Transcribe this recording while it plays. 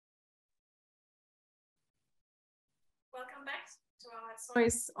Welcome back to our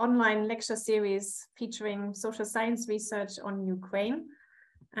ZOiS online lecture series featuring social science research on Ukraine.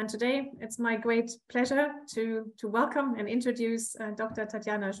 And today it's my great pleasure to welcome and introduce Dr.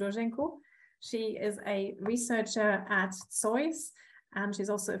 Tatiana Zhurzhenko. She is a researcher at ZOiS, and she's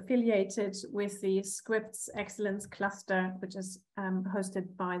also affiliated with the Scripts Excellence Cluster, which is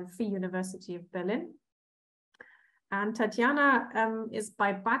hosted by the Free University of Berlin. And Tatiana is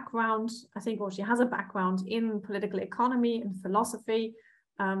by background, I think, or she has a background in political economy and philosophy,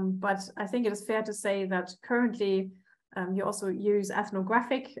 but I think it is fair to say that currently you also use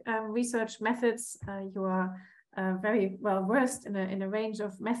ethnographic research methods. You are very well versed in a range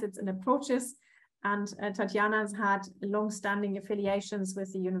of methods and approaches. And Tatiana has had long-standing affiliations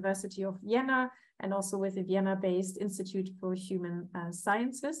with the University of Vienna and also with the Vienna-based Institute for Human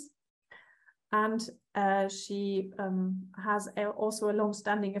Sciences. And she has also a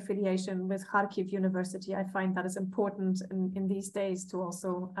long-standing affiliation with Kharkiv University. I find that is important in these days to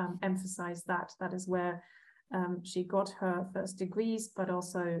also emphasize that. That is where she got her first degrees, but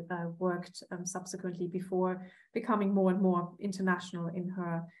also worked subsequently before becoming more and more international in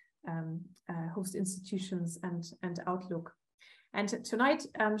her host institutions and outlook. And tonight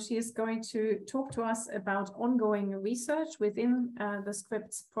she is going to talk to us about ongoing research within the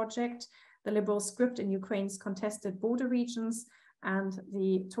Scripts project, the liberal script in Ukraine's contested border regions, and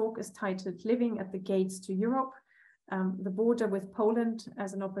the talk is titled Living at the Gates to Europe, the border with Poland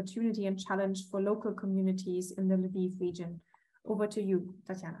as an opportunity and challenge for local communities in the Lviv region. Over to you,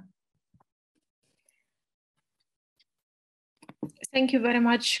 Tatiana. Thank you very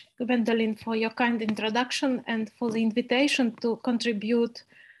much, Gwendolyn, for your kind introduction and for the invitation to contribute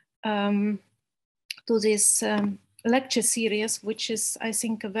to this lecture series, which is, I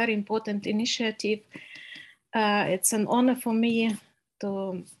think, a very important initiative. It's an honor for me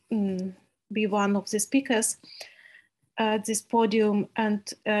to be one of the speakers at this podium. And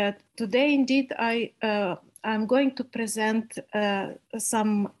today, indeed, I'm going to present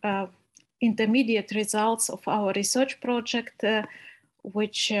some intermediate results of our research project,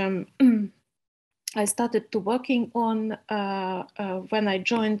 which I started to working on when I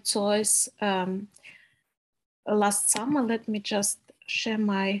joined ZOiS last summer. Let me just share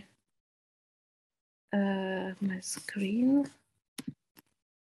my my screen.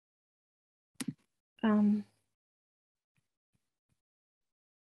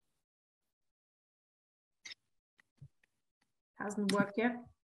 Hasn't worked yet.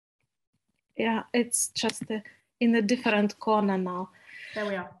 Yeah, it's just in a different corner now. There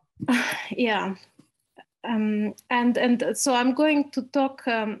we are. Yeah. And so I'm going to talk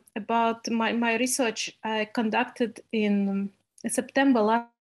about my research I conducted in September last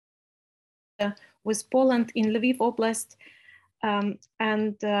year with Poland in Lviv Oblast.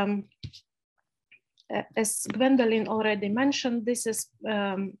 As Gwendolyn already mentioned, this is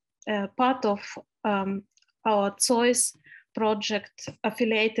part of our ZOiS project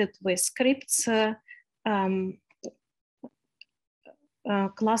affiliated with Scripts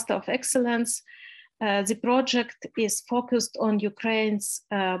Cluster of Excellence. The project is focused on Ukraine's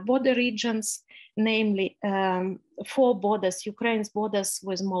border regions, namely 4 borders, Ukraine's borders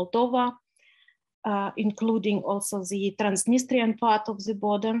with Moldova, including also the Transnistrian part of the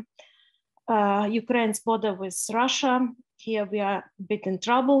border, Ukraine's border with Russia. Here we are a bit in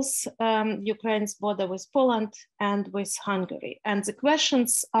troubles, Ukraine's border with Poland and with Hungary. And the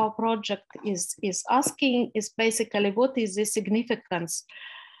questions our project is asking is basically, what is the significance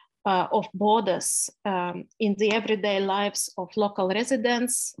of borders in the everyday lives of local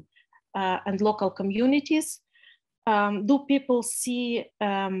residents and local communities? Do people see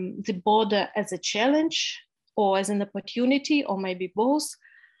the border as a challenge or as an opportunity, or maybe both?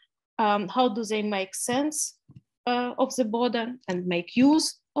 How do they make sense of the border and make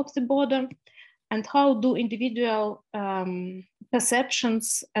use of the border? And how do individual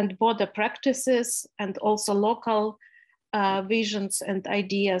perceptions and border practices and also local visions and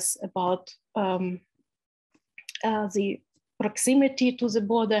ideas about the proximity to the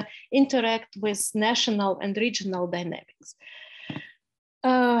border interact with national and regional dynamics?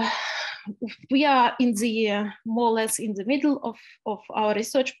 We are in the more or less in the middle of our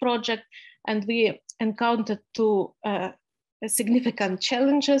research project, and we encountered 2 significant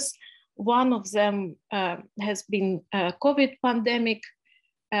challenges. One of them has been COVID pandemic.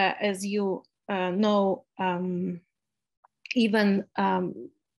 As you know, even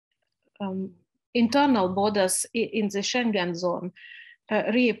internal borders in the Schengen zone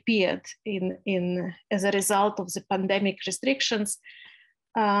reappeared as a result of the pandemic restrictions.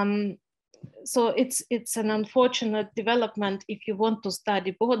 So it's an unfortunate development if you want to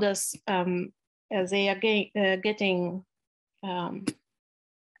study borders they are getting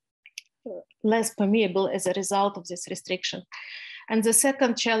less permeable as a result of this restriction. And the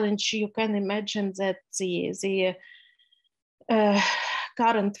second challenge, you can imagine that the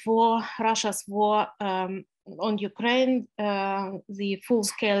current war, Russia's war on Ukraine, the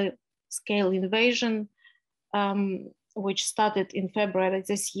full-scale invasion, which started in February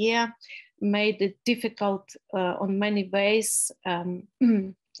this year, made it difficult on many ways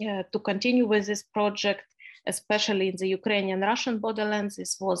to continue with this project, especially in the Ukrainian-Russian borderlands.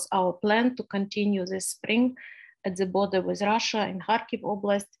 This was our plan to continue this spring at the border with Russia in Kharkiv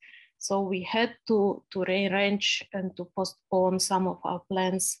Oblast. So we had to rearrange and to postpone some of our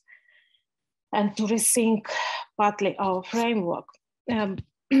plans and to rethink partly our framework.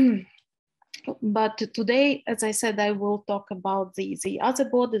 But today, as I said, I will talk about the other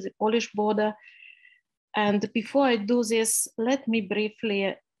border, the Polish border. And before I do this, let me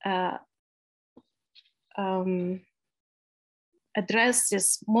briefly address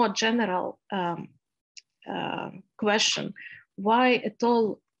this more general question: why at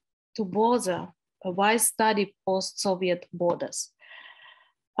all to bother? Why study post-Soviet borders?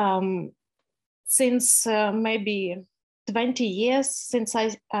 Since maybe 20 years since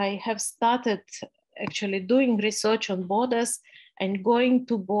I have started actually doing research on borders and going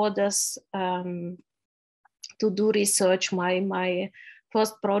to borders to do research. My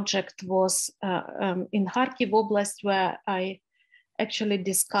first project was in Kharkiv Oblast, where I actually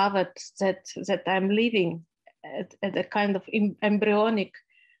discovered that I'm living at a kind of embryonic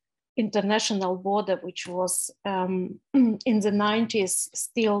international border, which was in the 90s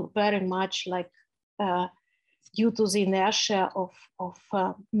still very much like due to the inertia of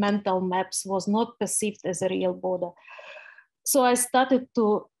mental maps, was not perceived as a real border. So I started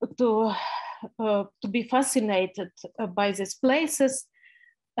to be fascinated by these places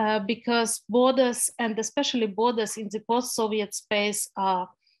because borders, and especially borders in the post-Soviet space, are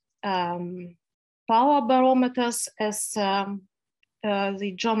power barometers, as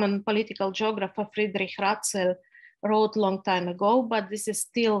the German political geographer Friedrich Ratzel wrote a long time ago, but this is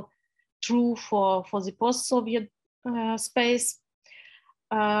still true for the post-Soviet space.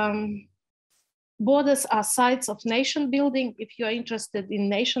 Borders are sites of nation building. If you are interested in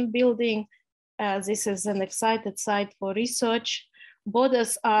nation building, this is an excited site for research.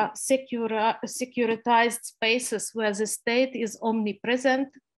 Borders are securitized spaces where the state is omnipresent,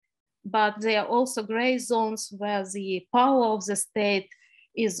 but they are also gray zones where the power of the state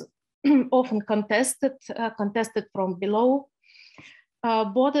is often contested from below.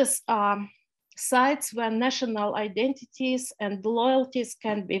 Borders are sites where national identities and loyalties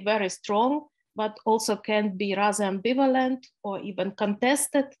can be very strong, but also can be rather ambivalent or even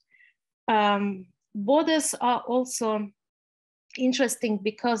contested. Borders are also interesting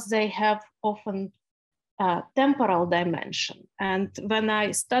because they have often temporal dimension. And when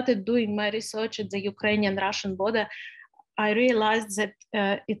I started doing my research at the Ukrainian-Russian border, I realized that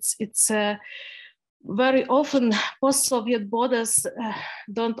it's very often post-Soviet borders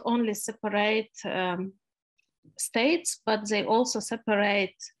don't only separate states, but they also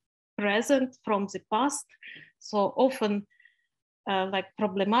separate present from the past. So often like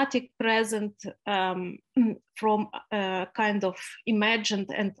problematic present from a kind of imagined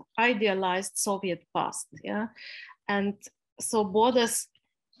and idealized Soviet past. Yeah? And so borders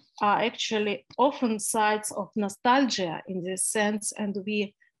are actually often sites of nostalgia in this sense. And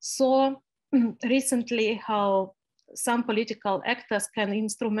we saw recently how some political actors can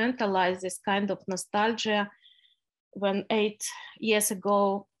instrumentalize this kind of nostalgia. When 8 years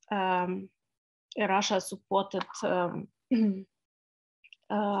ago, Russia supported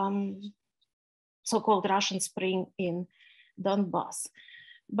so-called Russian Spring in Donbass.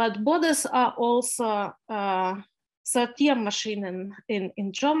 But borders are also Sortier machine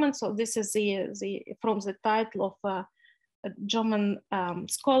in German. So this is from the title of a German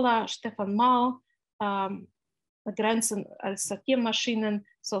scholar, Stefan Mau, Grenzen als Sortiermaschinen,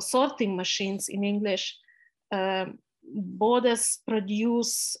 so sorting machines in English. Borders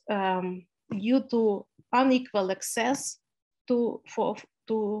produce, due to unequal access to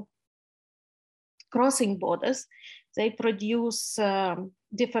crossing borders, they produce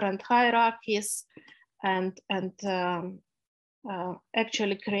different hierarchies and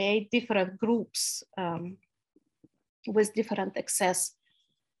actually create different groups with different access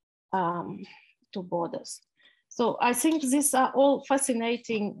to borders. So I think these are all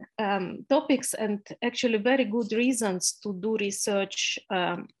fascinating topics and actually very good reasons to do research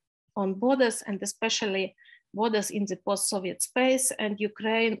on borders, and especially borders in the post-Soviet space. And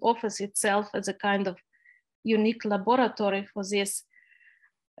Ukraine offers itself as a kind of unique laboratory for this.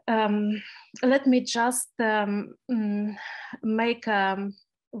 let me just make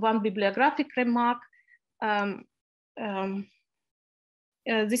one bibliographic remark.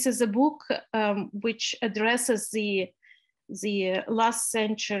 This is a book which addresses the last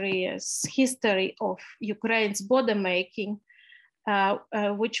century's history of Ukraine's border making,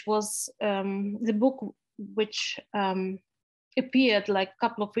 which was the book which appeared like a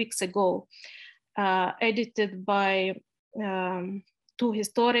couple of weeks ago, edited by two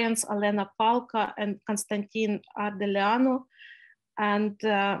historians, Alena Palka and Konstantin Ardeleanu. And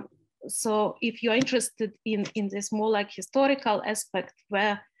so if you're interested in this more like historical aspect,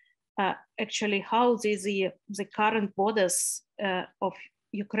 where actually how the current borders of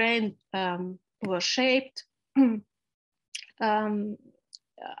Ukraine were shaped,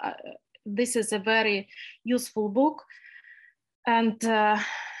 this is a very useful book. And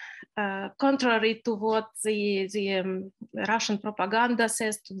contrary to what the Russian propaganda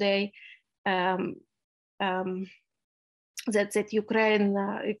says today, that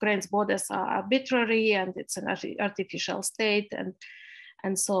Ukraine's borders are arbitrary and it's an artificial state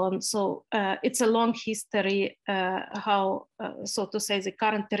and so on. So it's a long history how, so to say, the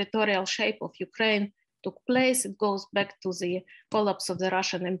current territorial shape of Ukraine took place. It goes back to the collapse of the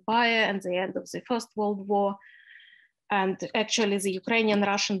Russian Empire and the end of the First World War. And actually the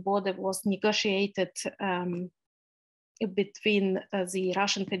Ukrainian-Russian border was negotiated between the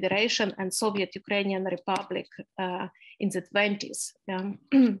Russian Federation and Soviet Ukrainian Republic in the 20s,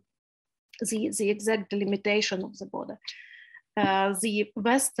 the exact delimitation of the border. The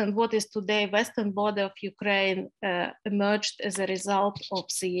western, what is today western border of Ukraine emerged as a result of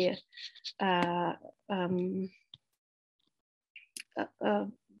the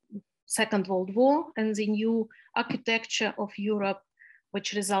Second World War and the new architecture of Europe,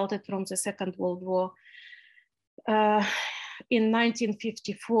 which resulted from the Second World War. In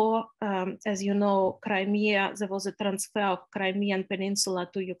 1954, as you know, Crimea, there was a transfer of Crimean Peninsula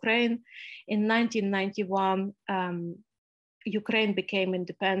to Ukraine. In 1991, Ukraine became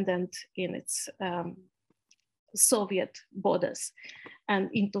independent in its Soviet borders. And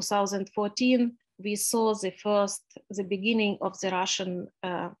in 2014, we saw the beginning of the Russian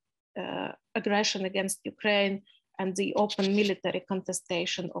aggression against Ukraine and the open military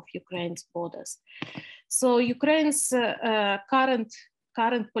contestation of Ukraine's borders. So Ukraine's current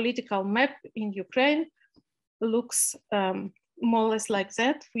political map in Ukraine looks more or less like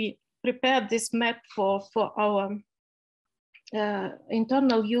that. We prepared this map for our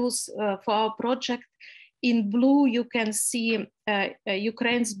internal use for our project. In blue, you can see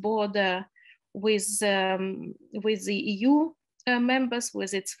Ukraine's border with the EU members,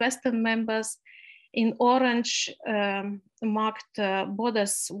 with its Western members. In orange, marked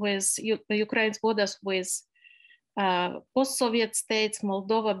borders with Ukraine's borders with post-Soviet states,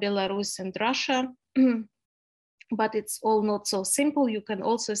 Moldova, Belarus, and Russia. But it's all not so simple. You can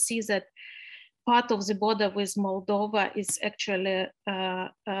also see that part of the border with Moldova is actually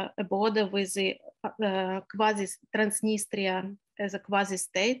a border with the quasi-Transnistria as a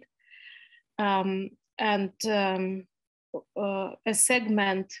quasi-state. A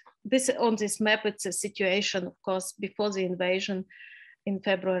segment, on this map, it's a situation, of course, before the invasion in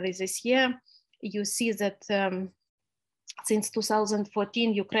February this year. You see that since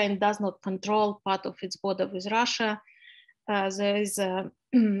 2014, Ukraine does not control part of its border with Russia. There is a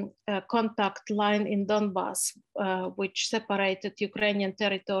contact line in Donbass, which separated Ukrainian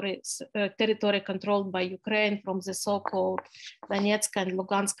territory controlled by Ukraine from the so-called Donetsk and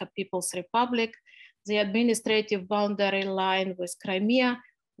Lugansk People's Republic. The administrative boundary line with Crimea,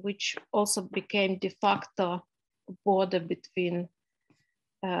 which also became de facto border between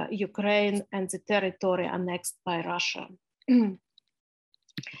Ukraine and the territory annexed by Russia.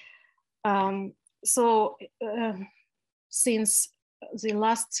 Since the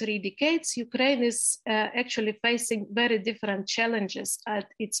last 3 decades, Ukraine is actually facing very different challenges at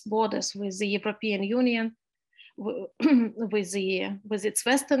its borders with the European Union, with its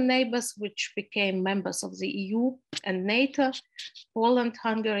Western neighbors, which became members of the EU and NATO, Poland,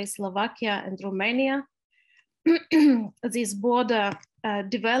 Hungary, Slovakia, and Romania. This border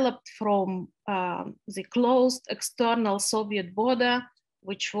developed from the closed external Soviet border,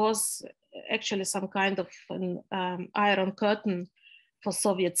 which was actually some kind of an iron curtain for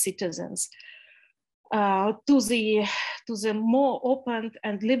Soviet citizens, to the more open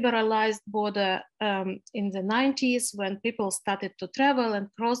and liberalized border in the 90s, when people started to travel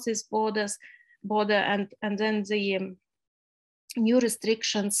and cross this border, and then the new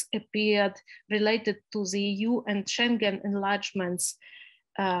restrictions appeared related to the EU and Schengen enlargements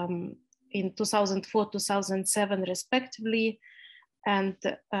in 2004, 2007, respectively. And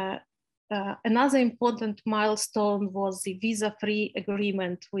another important milestone was the visa-free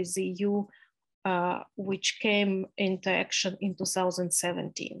agreement with the EU, which came into action in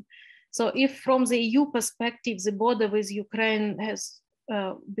 2017. So if from the EU perspective, the border with Ukraine has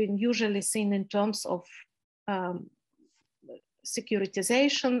been usually seen in terms of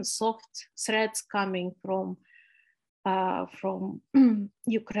securitization, soft threats coming from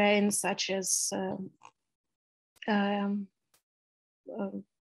Ukraine, such as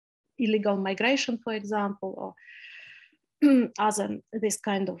illegal migration, for example, or other this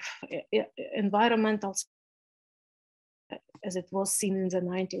kind of environmental, as it was seen in the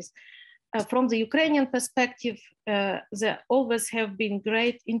 90s. From the Ukrainian perspective, there always have been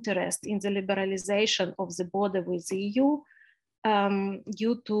great interest in the liberalization of the border with the EU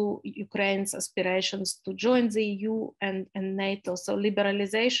due to Ukraine's aspirations to join the EU and NATO. So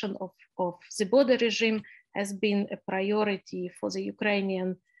liberalization of the border regime has been a priority for the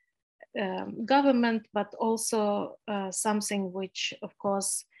Ukrainian government, but also something which, of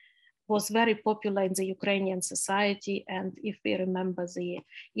course, was very popular in the Ukrainian society. And if we remember the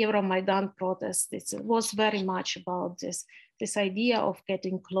Euromaidan protests, it was very much about this idea of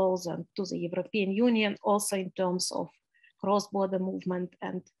getting closer to the European Union, also in terms of cross-border movement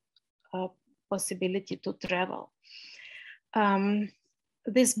and possibility to travel.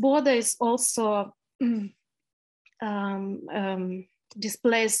 This border is also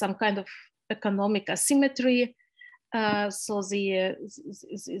displays some kind of economic asymmetry. So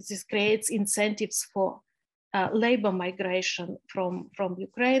this creates incentives for labor migration from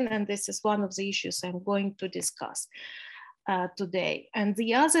Ukraine, and this is one of the issues I'm going to discuss today. And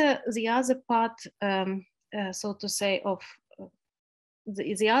the other part, so to say, of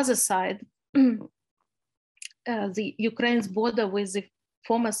the other side, the Ukraine's border with the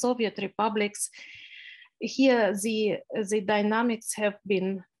former Soviet republics. Here, the dynamics have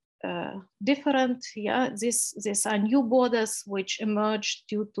been different. Yeah, these are new borders which emerged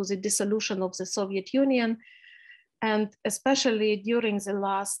due to the dissolution of the Soviet Union, and especially during the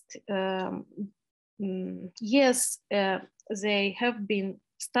last years, they have been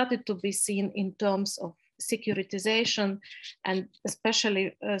started to be seen in terms of securitization, and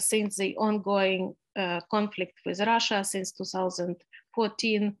especially since the ongoing conflict with Russia since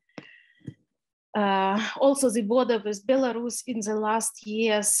 2014. Also, the border with Belarus in the last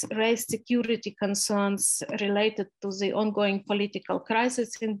years raised security concerns related to the ongoing political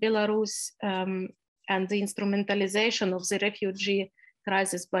crisis in Belarus and the instrumentalization of the refugee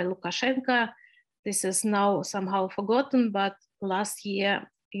crisis by Lukashenko. This is now somehow forgotten, but last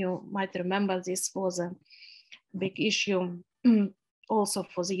year, you might remember, this was a big issue also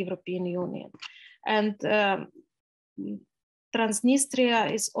for the European Union. And Transnistria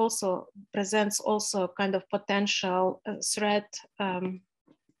presents also kind of potential threat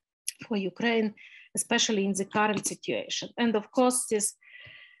for Ukraine, especially in the current situation. And of course, this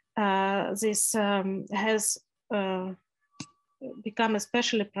has become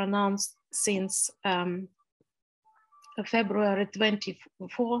especially pronounced since February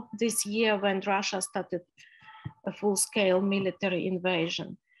 24 this year, when Russia started a full-scale military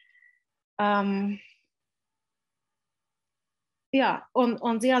invasion. Yeah,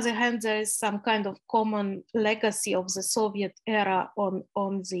 on the other hand, there is some kind of common legacy of the Soviet era on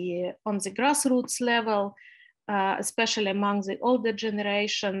the grassroots level, especially among the older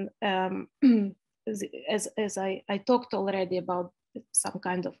generation, as I talked already about some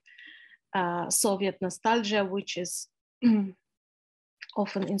kind of Soviet nostalgia, which is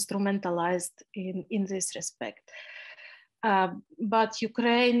often instrumentalized in this respect. But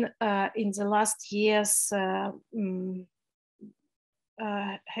Ukraine in the last years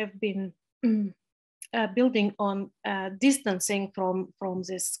have been building on distancing from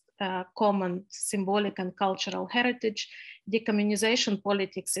this common symbolic and cultural heritage. Decommunization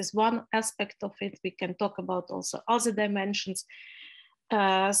politics is one aspect of it. We can talk about also other dimensions.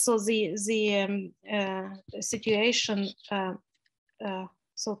 So the situation,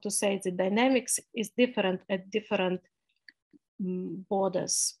 so to say, the dynamics is different at different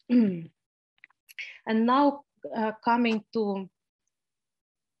borders. And now coming to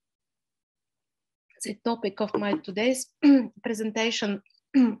the topic of my today's presentation,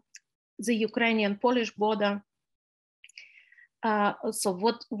 the Ukrainian-Polish border. So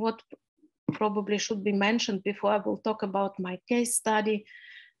what probably should be mentioned before I will talk about my case study.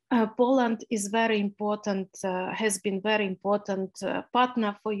 Poland is very important, has been very important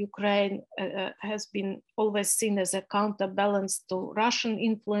partner for Ukraine, has been always seen as a counterbalance to Russian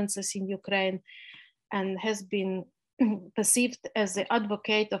influences in Ukraine, and has been perceived as the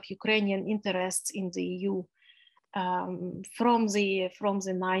advocate of Ukrainian interests in the EU. from the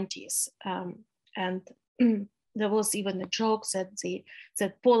 90s, and there was even a joke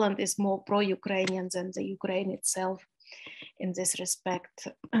that Poland is more pro-Ukrainian than the Ukraine itself in this respect,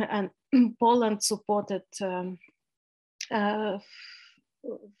 and Poland supported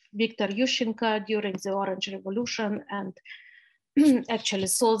Viktor Yushchenko during the Orange Revolution, and actually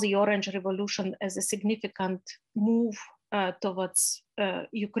saw the Orange Revolution as a significant move towards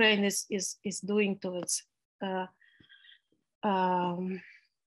Ukraine is doing towards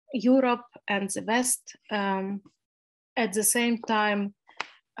Europe and the West. At the same time,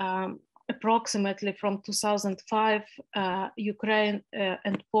 approximately from 2005, Ukraine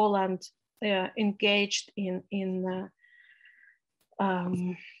and Poland engaged in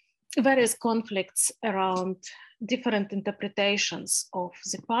various conflicts around different interpretations of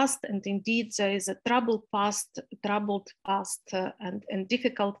the past, and indeed there is a troubled past and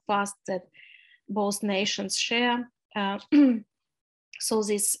difficult past that both nations share. So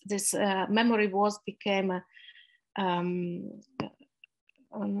this memory wars became a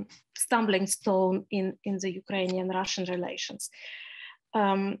stumbling stone in the Ukrainian-Russian relations.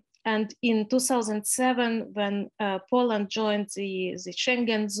 And in 2007, when Poland joined the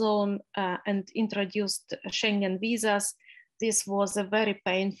Schengen zone and introduced Schengen visas, this was a very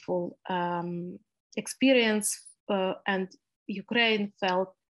painful experience, and Ukraine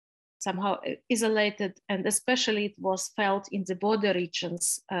felt somehow isolated, and especially it was felt in the border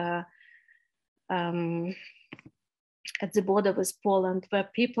regions at the border with Poland, where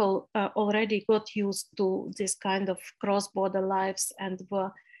people already got used to this kind of cross-border lives and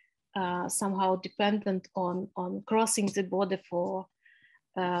were somehow dependent on crossing the border for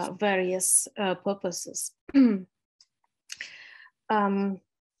various purposes.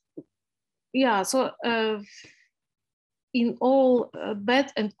 Yeah, so in all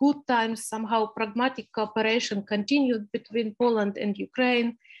bad and good times, somehow pragmatic cooperation continued between Poland and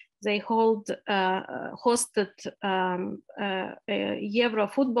Ukraine. They hosted a Euro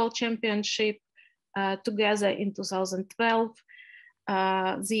football championship together in 2012.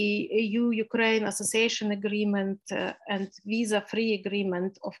 The EU-Ukraine association agreement and visa-free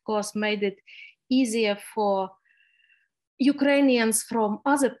agreement, of course, made it easier for Ukrainians from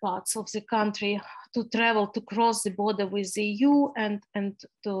other parts of the country to travel, to cross the border with the EU and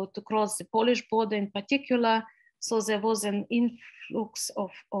to cross the Polish border in particular. So there was an influx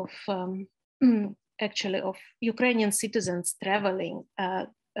of actually of Ukrainian citizens traveling,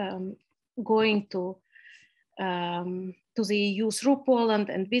 going to the EU through Poland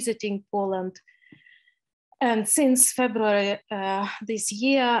and visiting Poland. And since February this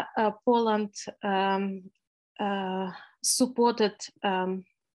year, Poland supported,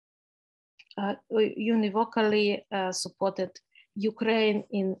 univocally supported Ukraine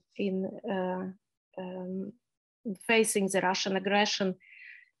in facing the Russian aggression,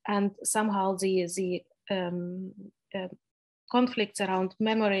 and somehow the conflicts around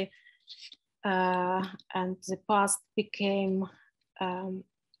memory and the past became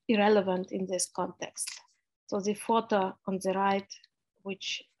irrelevant in this context. So the photo on the right,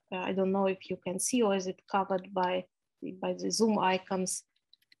 which I don't know if you can see, or is it covered by the Zoom icons,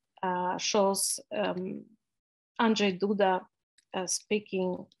 shows Andrzej Duda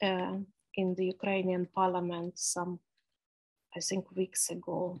speaking in the Ukrainian parliament some, I think, weeks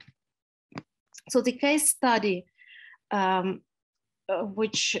ago. So the case study,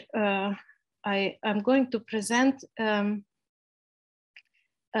 which I am going to present,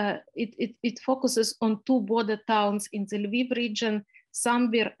 it focuses on two border towns in the Lviv region,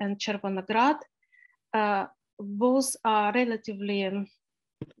 Sambir and Chervonograd. Both are relatively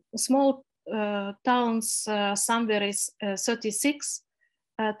small towns. Sambir is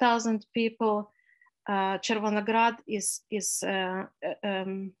 36,000 people. Chervonograd is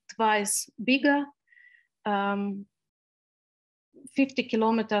twice bigger, 50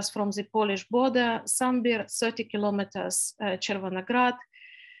 kilometers from the Polish border. Sambir, 30 kilometers, Chervonograd.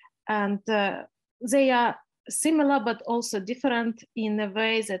 And they are similar, but also different in a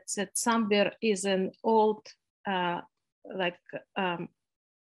way that Sambir is an old,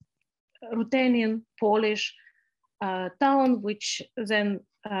 Ruthenian Polish town, which then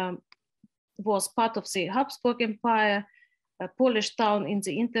was part of the Habsburg Empire, a Polish town in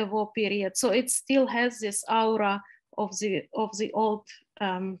the interwar period. So it still has this aura of the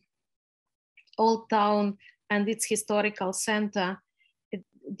old town and its historical center. It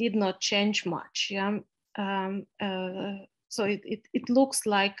did not change much. Yeah? So it looks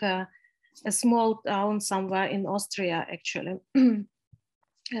like a small town somewhere in Austria, actually.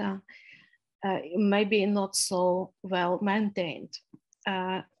 Yeah. Maybe not so well maintained.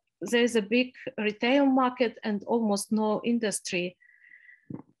 there is a big retail market and almost no industry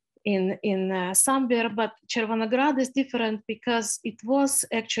in Sambyr, but Chervonograd is different because it was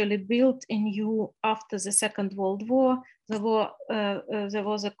actually built in after the Second World War. There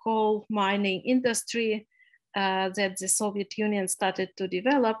was a coal mining industry that the Soviet Union started to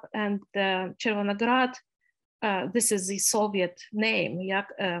develop, and Chervonograd, this is the Soviet name,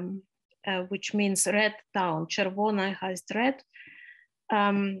 which means red town. Chervona has red.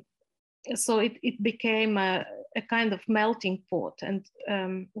 So it became a kind of melting pot, and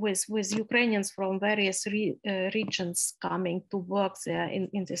with Ukrainians from various regions coming to work there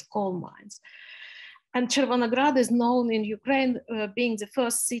in these coal mines. And Chervonograd is known in Ukraine being the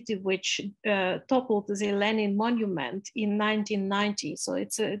first city which toppled the Lenin monument in 1990. So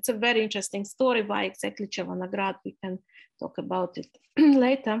it's a very interesting story. Why exactly Chervonograd? We can talk about it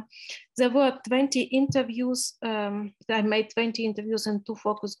later. There were 20 interviews. I made 20 interviews in 2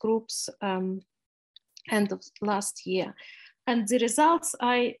 focus groups end of last year. And the results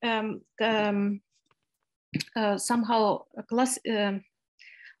I somehow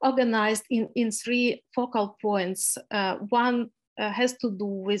organized in 3 focal points. One has to do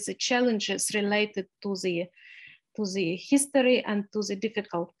with the challenges related to the history and to the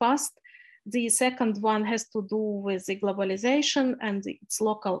difficult past. The second one has to do with the globalization and its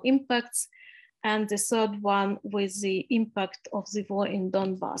local impacts. And the third one with the impact of the war in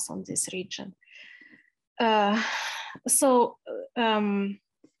Donbass on this region.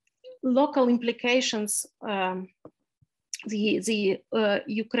 Local implications, the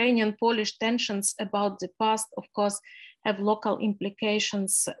Ukrainian-Polish tensions about the past, of course, have local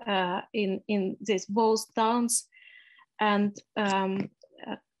implications in these both towns. And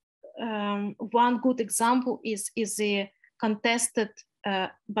one good example is the contested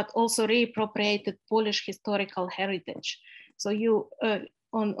but also reappropriated Polish historical heritage. So you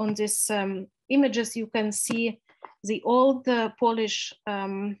on these images you can see the old Polish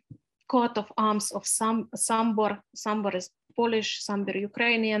coat of arms of Sambor. Sambor is Polish, Sambyr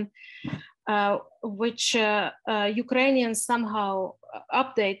Ukrainian, which Ukrainians somehow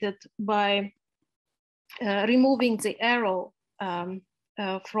updated by removing the arrow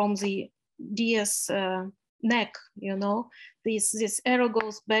from the deer's neck. You know, this arrow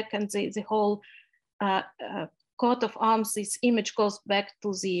goes back, and the whole coat of arms, this image goes back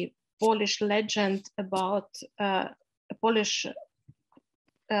to the Polish legend about a Polish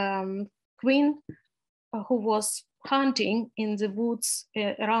queen who was hunting in the woods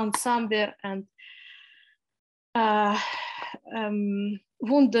around Sambyr and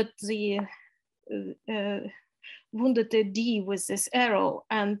wounded a deer with this arrow.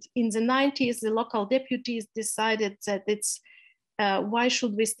 And in the 90s, the local deputies decided that why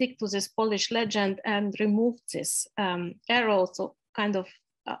should we stick to this Polish legend and remove this arrow? So kind of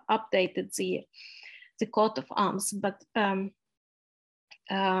updated the coat of arms. But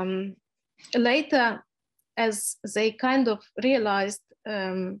later, as they kind of realized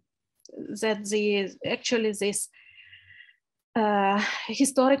that actually this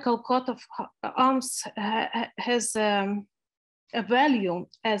historical coat of arms has a value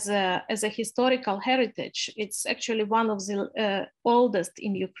as a historical heritage. It's actually one of the oldest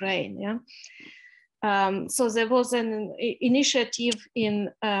in Ukraine. Yeah. So there was an initiative in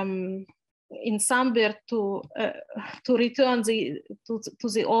Sambyr to return to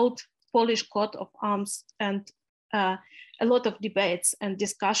the old Polish coat of arms, and a lot of debates and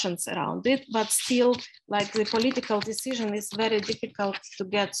discussions around it, but still, like, the political decision is very difficult to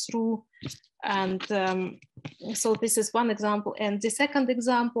get through. And so this is one example. And the second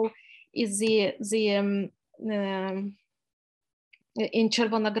example is in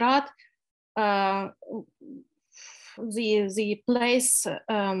Chervonograd, the place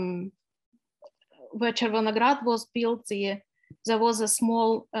where Chervonograd was built, there was a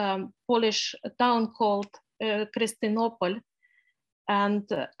small Polish town called Krystynopol. And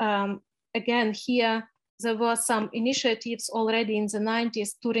again, here there were some initiatives already in the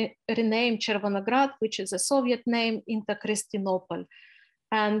 90s to rename Chervonograd, which is a Soviet name, into Krystynopol.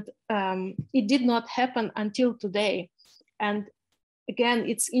 And it did not happen until today. And again,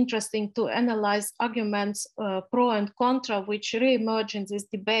 it's interesting to analyze arguments pro and contra, which re-emerge in these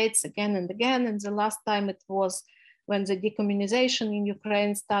debates again and again. And the last time it was when the decommunization in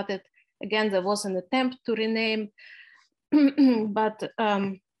Ukraine started. Again, there was an attempt to rename, but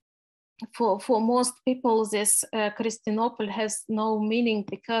for most people, this Krystynopol has no meaning,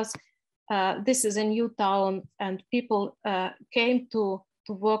 because this is a new town, and people came to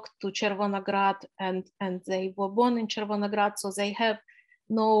work to Chervonograd, and they were born in Chervonograd, so they have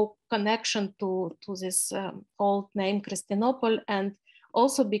no connection to this old name Krystynopol. And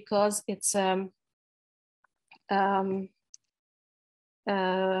also because it's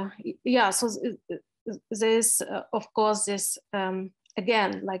yeah, so there's of course this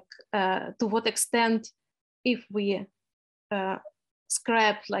again, like to what extent if we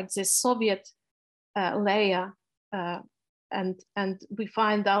scrap like this Soviet layer and we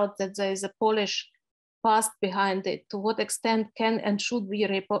find out that there is a Polish past behind it, to what extent can and should we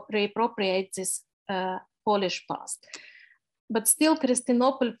reappropriate this Polish past? But still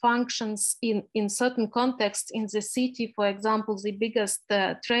Christinople functions in certain contexts in the city. For example, the biggest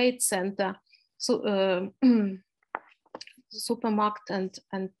trade center, supermarket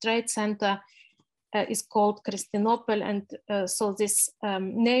and trade center is called Christinople, and so this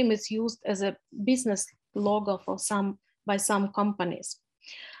name is used as a business logo for by some companies.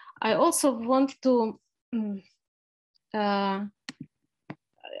 I also want to I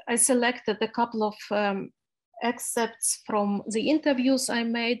selected a couple of excerpts from the interviews I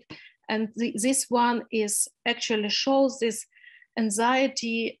made, and this one is actually shows this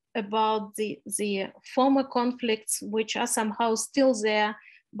anxiety about the former conflicts, which are somehow still there,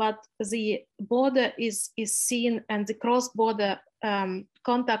 but the border is seen, and the cross-border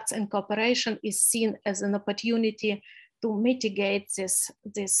contacts and cooperation is seen as an opportunity to mitigate this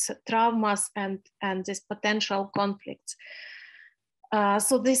traumas and this potential conflicts.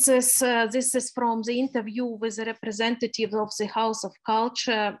 So this is from the interview with a representative of the House of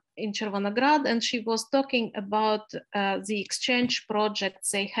Culture in Chervonograd, and she was talking about the exchange projects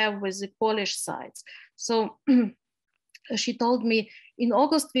they have with the Polish sides. So she told me, in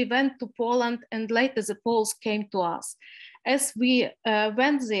August we went to Poland, and later the Poles came to us. As we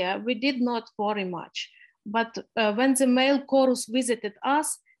went there, we did not worry much. But when the male chorus visited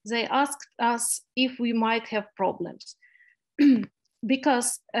us, they asked us if we might have problems.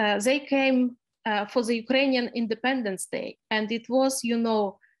 Because they came for the Ukrainian Independence Day, and it was, you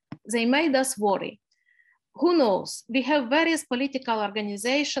know, they made us worry. Who knows? We have various political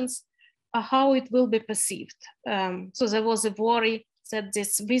organizations, how it will be perceived. So there was a worry that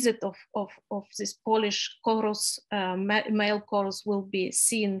this visit of this Polish chorus, male chorus, will be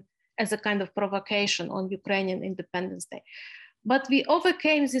seen as a kind of provocation on Ukrainian Independence Day. But we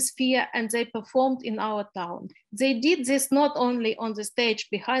overcame this fear, and they performed in our town. They did this not only on the stage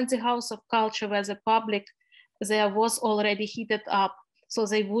behind the House of Culture, where the public there was already heated up, so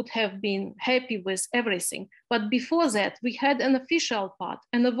they would have been happy with everything. But before that, we had an official part,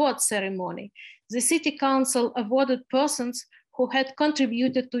 an award ceremony. The city council awarded persons who had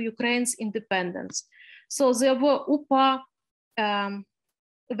contributed to Ukraine's independence. So there were UPA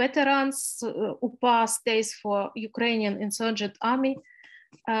veterans, UPA stays for Ukrainian Insurgent Army,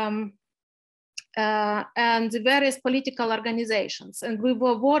 and the various political organizations. And we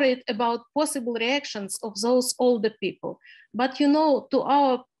were worried about possible reactions of those older people. But, you know, to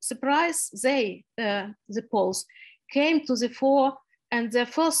our surprise, they, the Poles, came to the fore, and their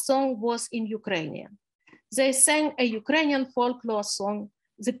first song was in Ukrainian. They sang a Ukrainian folklore song,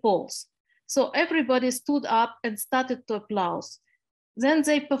 the Poles. So everybody stood up and started to applaud. Then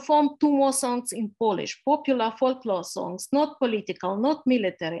they performed 2 more songs in Polish, popular folklore songs, not political, not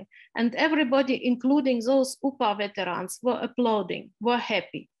military. And everybody, including those UPA veterans, were applauding, were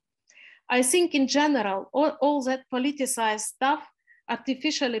happy. I think in general, all that politicized stuff,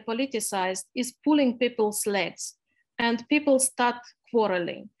 artificially politicized, is pulling people's legs, and people start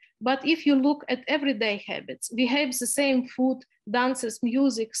quarreling. But if you look at everyday habits, we have the same food, dances,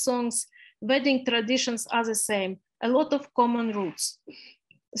 music, songs, wedding traditions are the same. A lot of common roots.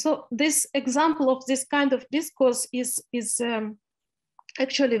 So this example of this kind of discourse is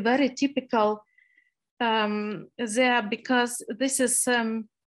actually very typical there, because this is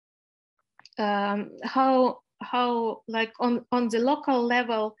how like on the local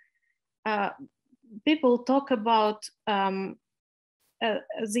level, people talk about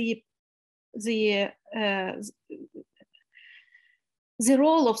the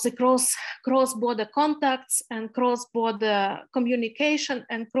role of the cross-border contacts and cross-border communication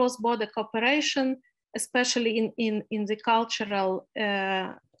and cross-border cooperation, especially in the cultural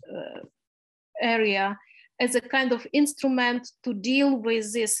area, as a kind of instrument to deal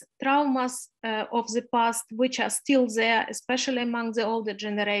with these traumas of the past, which are still there, especially among the older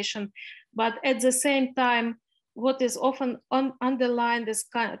generation. But at the same time, what is often underlined is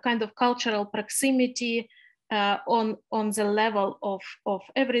kind of cultural proximity, on the level of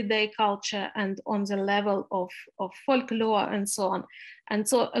everyday culture and on the level of folklore and so on. And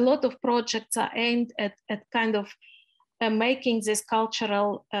so a lot of projects are aimed at kind of making this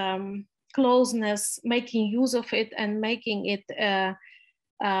cultural closeness, making use of it, and making it a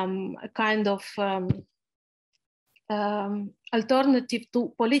kind of alternative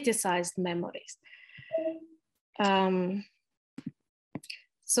to politicized memories.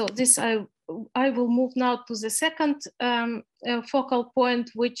 So this I will move now to the second focal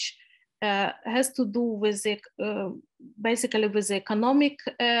point, which has to do with the, basically with the economic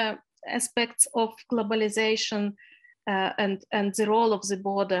aspects of globalization and the role of the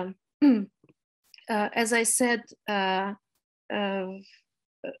border. As I said, there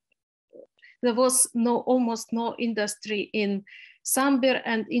was almost no industry in Sambir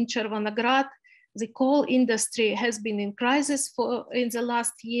and in Chervonograd. The coal industry has been in crisis in the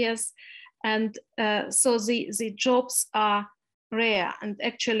last years, and so the jobs are rare, and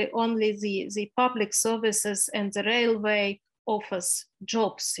actually only the public services and the railway offers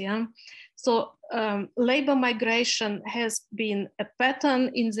jobs. Yeah, so labor migration has been a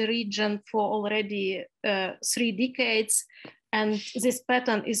pattern in the region for already 3 decades, and this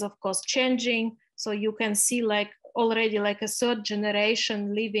pattern is of course changing. So you can see like already like a 3rd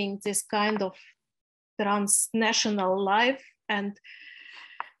generation living this kind of transnational life, and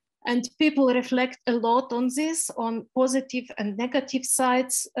people reflect a lot on this, on positive and negative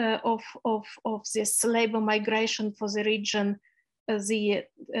sides of this labor migration for the region. The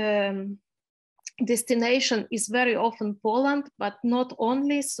destination is very often Poland, but not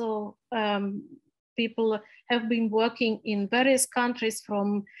only. So people have been working in various countries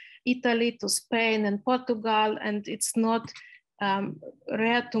from Italy to Spain and Portugal, and it's not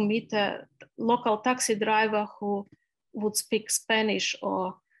rare to meet a local taxi driver who would speak Spanish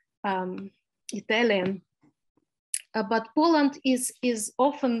or Italian. But Poland is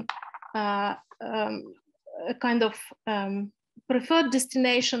often a kind of preferred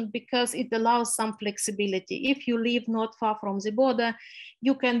destination because it allows some flexibility. If you live not far from the border,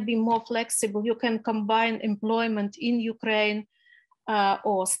 you can be more flexible. You can combine employment in Ukraine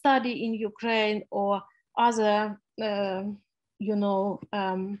or study in Ukraine or other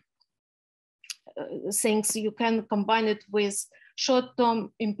things. You can combine it with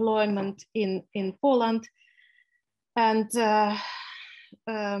short-term employment in Poland. And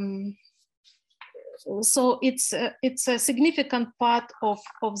so it's a significant part of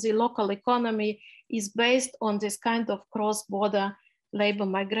the local economy is based on this kind of cross-border labor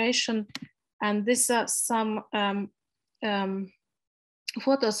migration. And these are some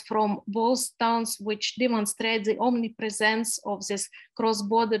photos from both towns which demonstrate the omnipresence of this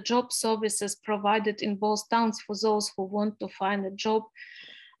cross-border job services provided in both towns for those who want to find a job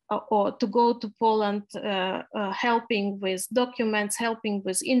or to go to Poland, helping with documents, helping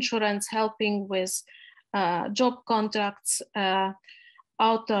with insurance, helping with job contracts,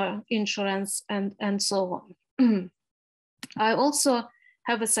 auto insurance, and so on. I also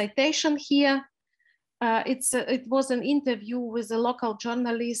have a citation here. It was an interview with a local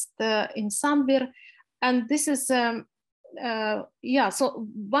journalist in Sambir, and this is, so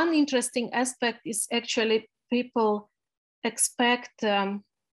one interesting aspect is actually people expect,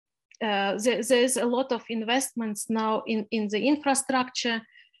 there's a lot of investments now in the infrastructure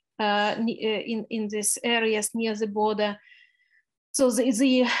in these areas near the border. So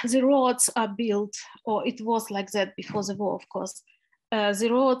the roads are built, or it was like that before the war, of course. The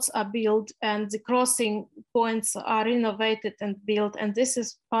roads are built and the crossing points are renovated and built. And this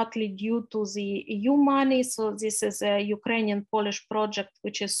is partly due to the EU money. So this is a Ukrainian-Polish project,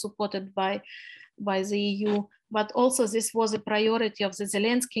 which is supported by the EU. But also this was a priority of the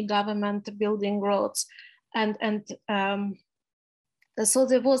Zelensky government, building roads. So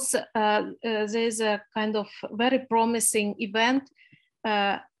there's a kind of very promising event,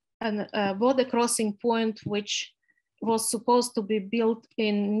 a border crossing point, which was supposed to be built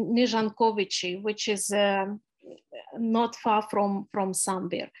in Nizhankovichi, which is not far from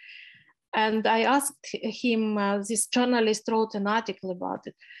Sambir. And I asked him, this journalist wrote an article about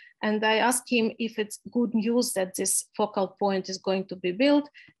it, and I asked him if it's good news that this focal point is going to be built.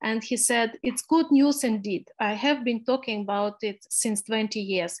 And he said, it's good news indeed. I have been talking about it since 20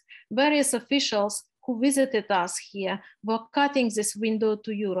 years. Various officials who visited us here were cutting this window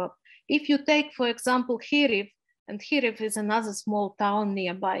to Europe. If you take, for example, Kyiv, and Kyiv is another small town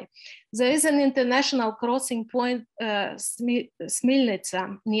nearby. There is an international crossing point,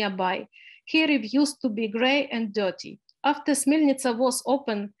 Smilnitsa, nearby. Kyiv used to be gray and dirty. After Smilnitsa was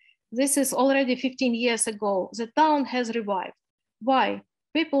opened, this is already 15 years ago, the town has revived. Why?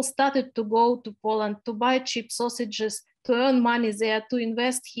 People started to go to Poland to buy cheap sausages, to earn money there, to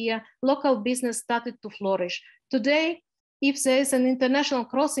invest here. Local business started to flourish. Today, if there is an international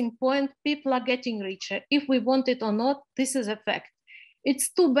crossing point, people are getting richer. If we want it or not, this is a fact. It's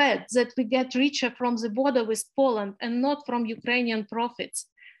too bad that we get richer from the border with Poland and not from Ukrainian profits,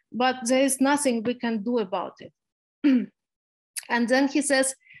 but there is nothing we can do about it. And then he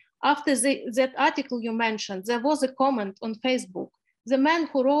says, after that article you mentioned, there was a comment on Facebook. The man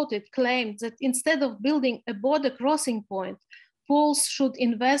who wrote it claimed that instead of building a border crossing point, Poles should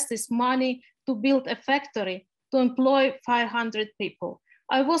invest this money to build a factory to employ 500 people.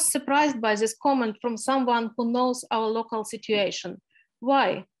 I was surprised by this comment from someone who knows our local situation.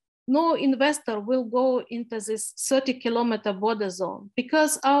 Why? No investor will go into this 30-kilometer border zone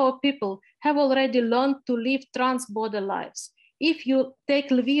because our people have already learned to live trans-border lives. If you take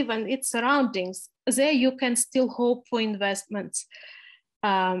Lviv and its surroundings, there you can still hope for investments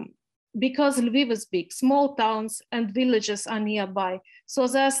because Lviv is big, small towns and villages are nearby. So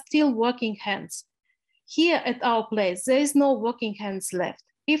there are still working hands. Here at our place, there is no working hands left.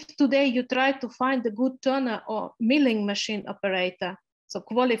 If today you try to find a good turner or milling machine operator, so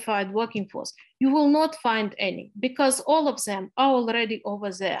qualified working force, you will not find any because all of them are already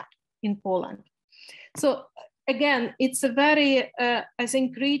over there in Poland. So again, it's a very, I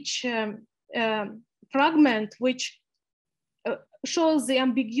think, rich fragment which shows the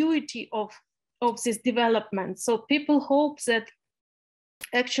ambiguity of this development. So people hope that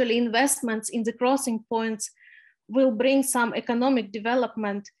actually investments in the crossing points will bring some economic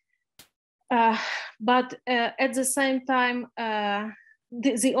development, but at the same time,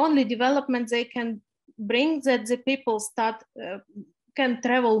 the only development they can bring that the people can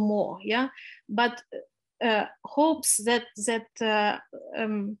travel more, yeah. But hopes that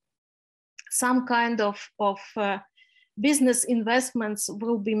some kind of business investments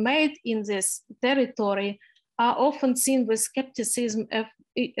will be made in this territory are often seen with skepticism,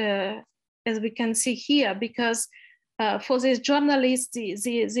 as we can see here, because for these journalists,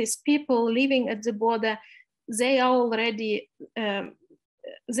 these people living at the border, they are already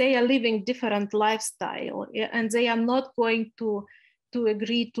they are living different lifestyle, and they are not going to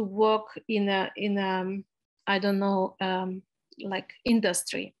agree to work in a I don't know, like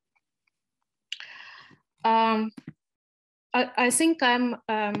industry. I think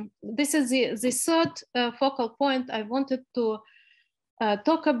this is the third focal point I wanted to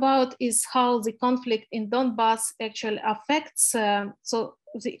talk about is how the conflict in Donbass actually affects, so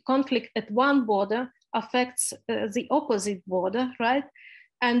the conflict at one border affects the opposite border, right?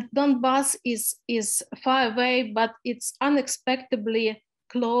 And Donbass is far away, but it's unexpectedly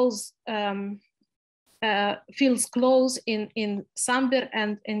close, feels close in Sambyr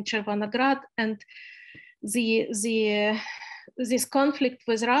and in Chervonograd, and this conflict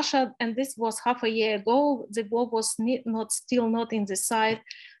with Russia, and this was half a year ago, the war was still not in the side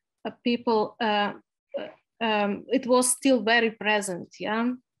of people, it was still very present,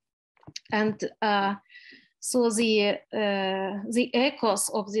 yeah. And so the echoes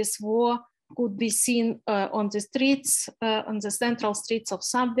of this war could be seen on the streets, on the central streets of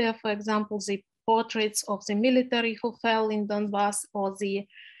Sambyr, for example, the portraits of the military who fell in Donbass, or the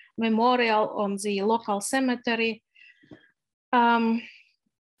memorial on the local cemetery. And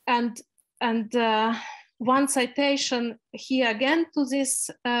one citation here again to this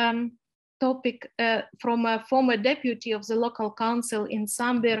topic from a former deputy of the local council in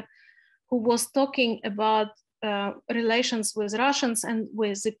Sambyr, who was talking about relations with Russians and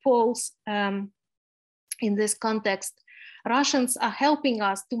with the Poles in this context. Russians are helping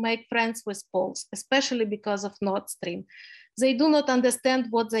us to make friends with Poles, especially because of Nord Stream. They do not understand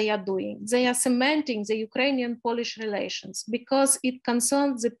what they are doing. They are cementing the Ukrainian-Polish relations because it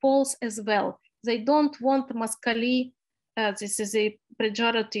concerns the Poles as well. They don't want Moskali, this is a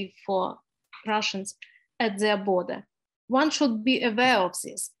pejorative for Russians, at their border. One should be aware of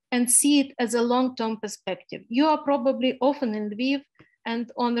this and see it as a long-term perspective. You are probably often in Lviv,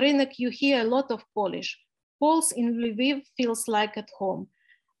 and on Rynek you hear a lot of Polish. Poles in Lviv feel like at home.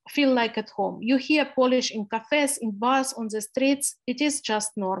 You hear Polish in cafes, in bars, on the streets. It is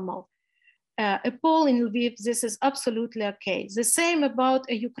just normal. A Pole in Lviv, this is absolutely okay. The same about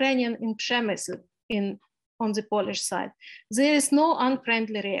a Ukrainian in Przemysl on the Polish side. There is no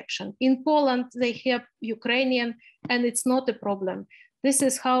unfriendly reaction. In Poland, they hear Ukrainian and it's not a problem. This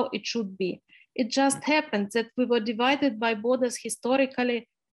is how it should be. It just happened that we were divided by borders historically.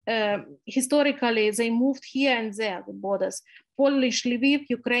 Historically, they moved here and there, the borders. Polish Lviv,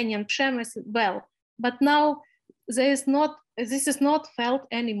 Ukrainian Przemysl, well, but now this is not felt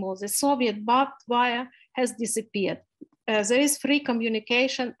anymore. The Soviet barbed wire has disappeared. There is free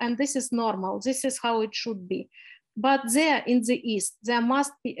communication, and this is normal. This is how it should be. But there in the East, there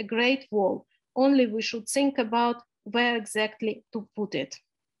must be a great wall. Only we should think about where exactly to put it.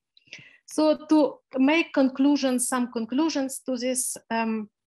 So to make conclusions, some conclusions to this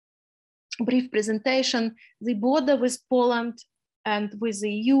brief presentation, the border with Poland and with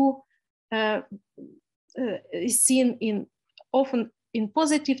the EU is seen in often in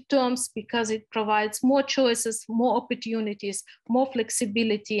positive terms because it provides more choices, more opportunities, more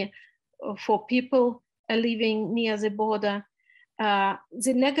flexibility for people living near the border.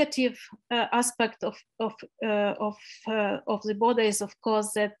 The negative aspect of the border is, of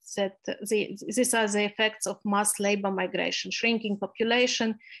course, that these are the effects of mass labor migration, shrinking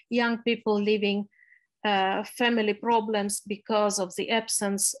population, young people living, family problems because of the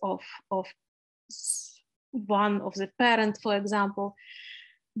absence of one of the parent, for example.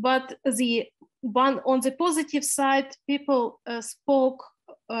 But on the positive side, people spoke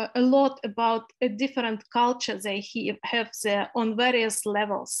a lot about a different culture they have there on various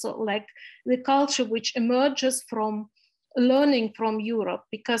levels. So like the culture which emerges from learning from Europe,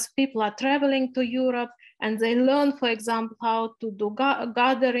 because people are traveling to Europe and they learn, for example, how to do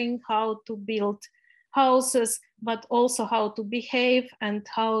gathering, how to build houses, but also how to behave and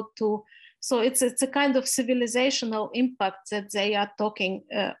how to, so it's a kind of civilizational impact that they are talking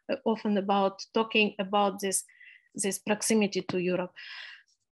often about, talking about this proximity to Europe.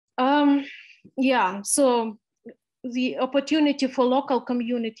 Yeah, so the opportunity for local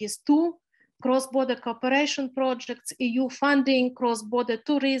communities too, cross-border cooperation projects, EU funding, cross-border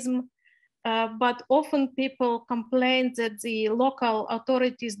tourism, but often people complain that the local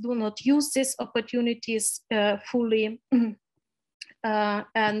authorities do not use these opportunities fully.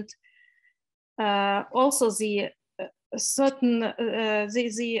 And also the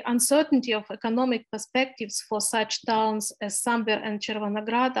the uncertainty of economic perspectives for such towns as Samber and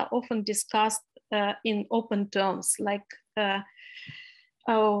Chervonograd are often discussed in open terms, like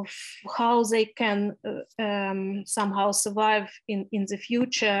of how they can somehow survive in the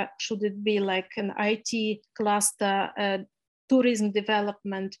future. Should it be like an IT cluster, tourism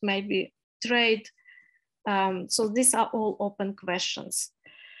development, maybe trade? So these are all open questions.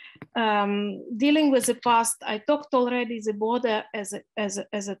 Dealing with the past, I talked already the border as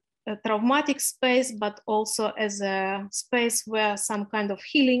a traumatic space, but also as a space where some kind of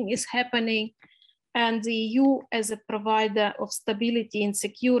healing is happening, and the EU as a provider of stability and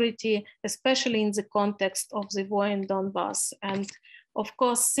security, especially in the context of the war in Donbass. And of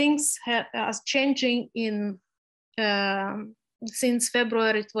course, things are changing since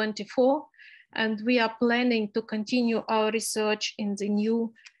February 24, and we are planning to continue our research in the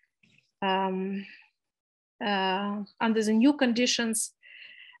new under the new conditions.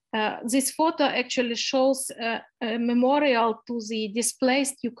 This photo actually shows a memorial to the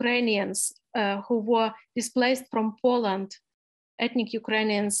displaced Ukrainians who were displaced from Poland, ethnic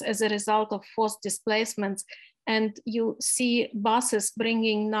Ukrainians, as a result of forced displacements. And you see buses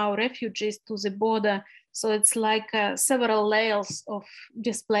bringing now refugees to the border. So it's like several layers of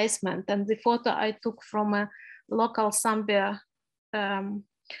displacement. And the photo I took from a local Sambian,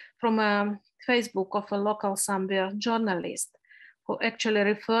 from a Facebook of a local Sambian journalist who actually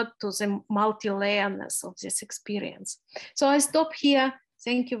referred to the multi-layerness of this experience. So I stop here.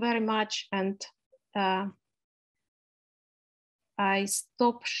 Thank you very much. And I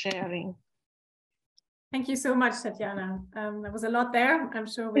stop sharing. Thank you so much, Tatiana. There was a lot there. I'm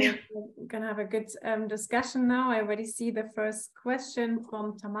sure we're going to have a good discussion now. I already see the first question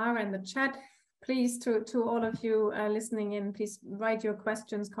from Tamara in the chat. Please, to all of you listening in, please write your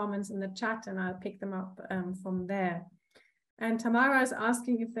questions, comments in the chat, and I'll pick them up from there. And Tamara is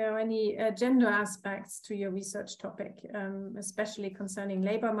asking if there are any gender aspects to your research topic, especially concerning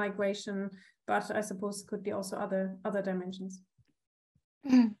labor migration, but I suppose it could be also other dimensions.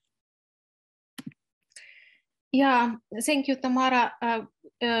 Yeah, thank you, Tamara.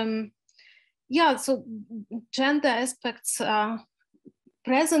 Yeah, so gender aspects are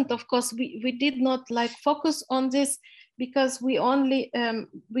present. Of course, we did not like focus on this because we only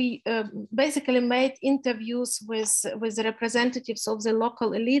basically made interviews with the representatives of the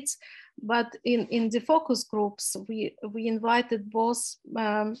local elites, but in the focus groups we invited both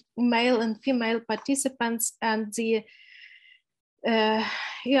male and female participants, and the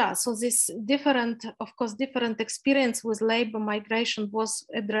yeah, so this different experience with labor migration was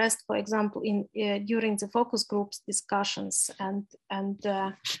addressed, for example, in during the focus groups discussions, and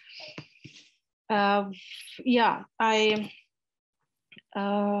yeah,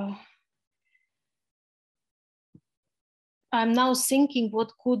 I'm now thinking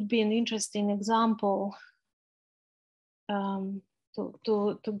what could be an interesting example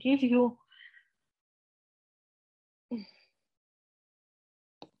to give you.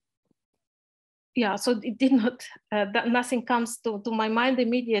 Yeah, so it did not, nothing comes to my mind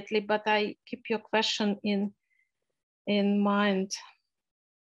immediately, but I keep your question in mind.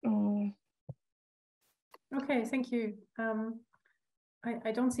 Okay, thank you.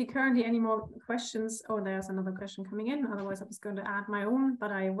 I don't see currently any more questions. Oh, there's another question coming in. Otherwise, I was going to add my own,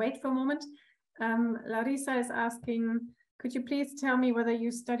 but I wait for a moment. Larissa is asking, could you please tell me whether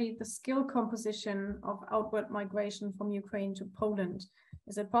you studied the skill composition of outward migration from Ukraine to Poland?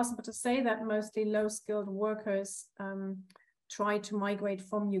 Is it possible to say that mostly low-skilled workers try to migrate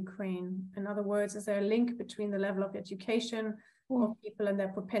from Ukraine? In other words, is there a link between the level of education of people and their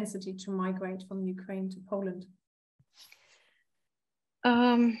propensity to migrate from Ukraine to Poland?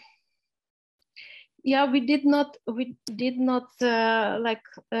 Yeah, we did not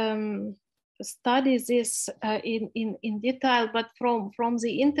study this in detail, but from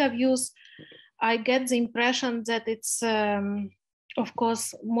the interviews, I get the impression that it's of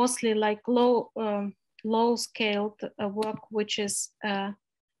course mostly like low scaled work, which is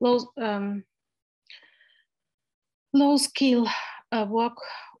low skill work,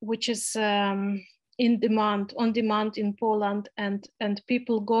 which is on demand in Poland, and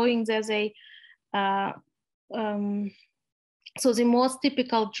people going there, they so the most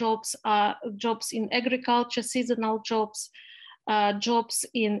typical jobs are jobs in agriculture, seasonal jobs, jobs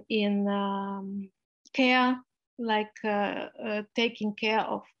in care, like taking care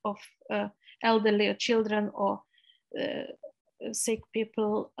of elderly children or sick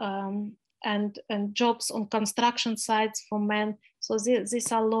people, and jobs on construction sites for men. So these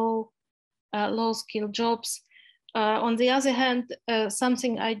are low skill jobs. On the other hand,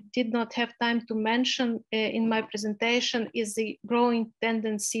 something I did not have time to mention in my presentation is the growing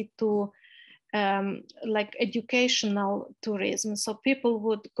tendency to like educational tourism. So people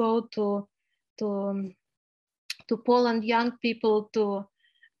would go to Poland, young people to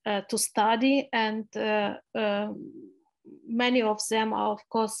study, and many of them are of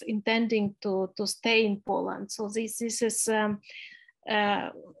course intending to stay in Poland. So this is a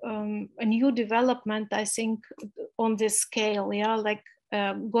new development, I think, on this scale. Yeah, like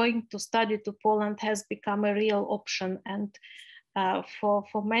going to study to Poland has become a real option, and for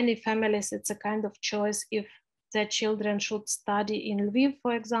many families it's a kind of choice if their children should study in Lviv,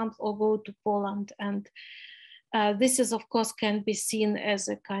 for example, or go to Poland. And this is, of course, can be seen as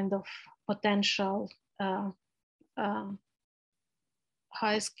a kind of potential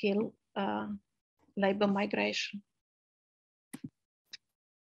high skill labor migration.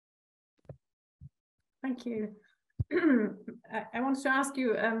 Thank you. I want to ask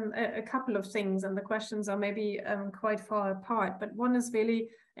you a couple of things, and the questions are maybe quite far apart, but one is really,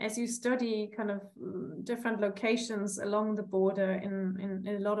 as you study kind of different locations along the border in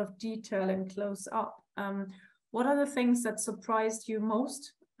a lot of detail and close up, what are the things that surprised you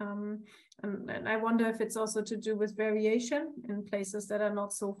most? And I wonder if it's also to do with variation in places that are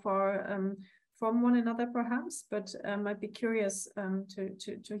not so far from one another, perhaps, but I'd be curious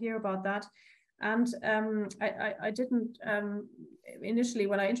to hear about that. And I didn't, initially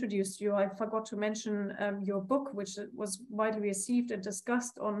when I introduced you, I forgot to mention your book, which was widely received and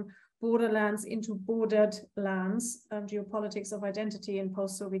discussed, on borderlands into bordered lands, geopolitics of identity in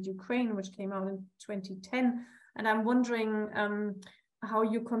post-Soviet Ukraine, which came out in 2010. And I'm wondering how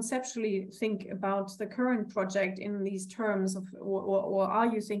you conceptually think about the current project in these terms of, or are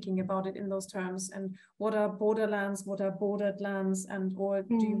you thinking about it in those terms? And what are borderlands? What are bordered lands? And or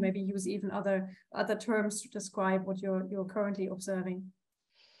do you maybe use even other terms to describe what you're currently observing?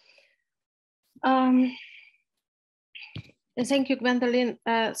 Thank you, Gwendolyn.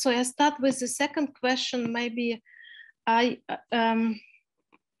 So I start with the second question. Maybe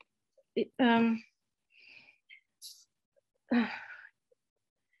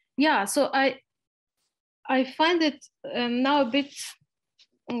yeah, so I find it now a bit,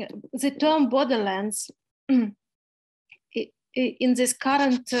 the term borderlands in this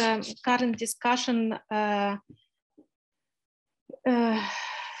current discussion,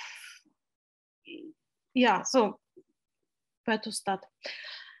 yeah, so where to start?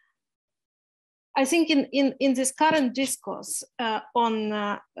 I think in this current discourse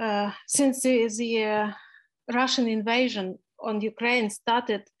on since the Russian invasion on Ukraine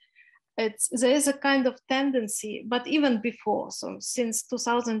started, there is a kind of tendency, but even before, so since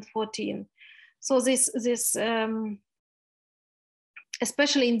 2014, so this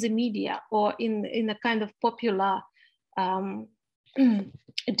especially in the media or in a kind of popular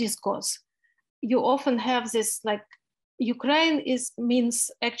discourse, you often have this, like, Ukraine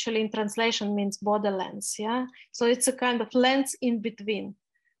means actually in translation means borderlands, yeah. So it's a kind of lands in between,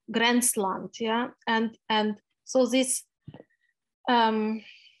 Grenzland, yeah, and so this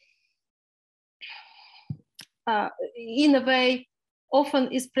in a way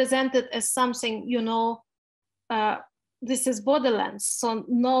often is presented as something, you know, this is borderlands. So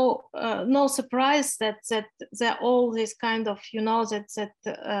no surprise that they're all this kind of, you know,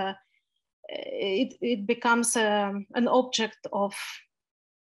 it becomes an object of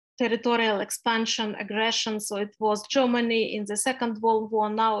territorial expansion, aggression. So it was Germany in the Second World War,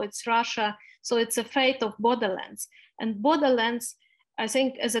 now it's Russia. So it's a fate of borderlands. And borderlands, I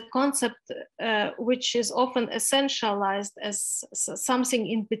think, as a concept which is often essentialized as something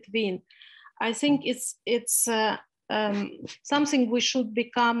in between. I think it's something we should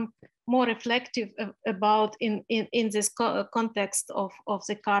become more reflective about in this context of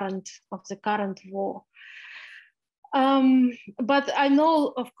the current war. But I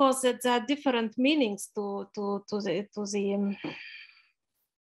know, of course, that there are different meanings to the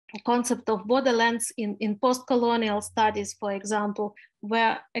concept of borderlands in post-colonial studies, for example,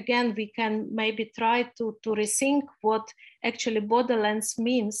 where again we can maybe try to rethink what actually borderlands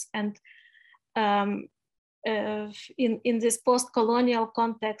means. And in this post-colonial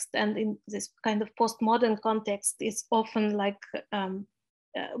context and in this kind of postmodern context, it's often like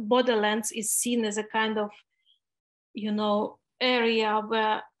borderlands is seen as a kind of, you know, area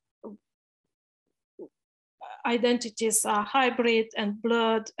where identities are hybrid and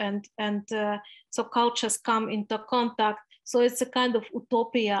blurred, and so cultures come into contact. So it's a kind of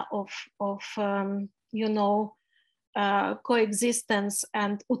utopia of you know, coexistence,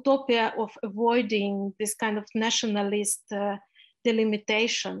 and utopia of avoiding this kind of nationalist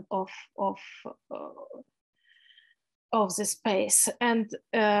delimitation of the space. And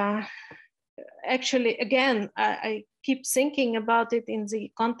actually, again, I keep thinking about it in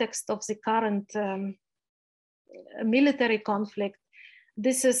the context of the current military conflict.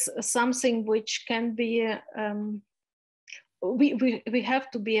 This is something which can be, we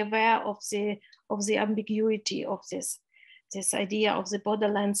have to be aware of the ambiguity of this idea of the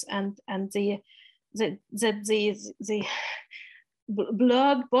borderlands and the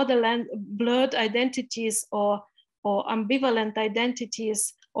blurred identities or ambivalent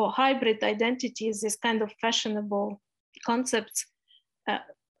identities or hybrid identities, this kind of fashionable concepts.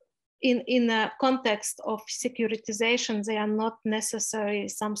 In a context of securitization, they are not necessarily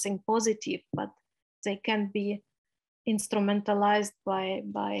something positive, but they can be instrumentalized by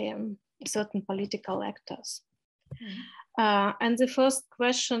certain political actors. Mm-hmm. And the first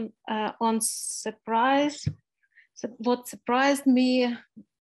question on surprise, what surprised me,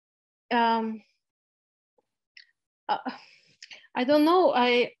 I don't know,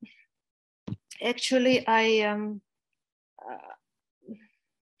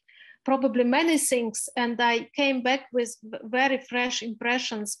 probably many things, and I came back with very fresh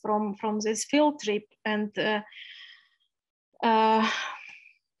impressions from this field trip, and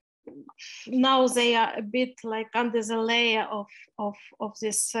now they are a bit like under the layer of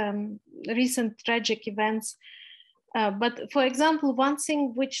this recent tragic events. But for example, one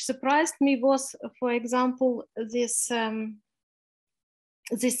thing which surprised me was, for example, this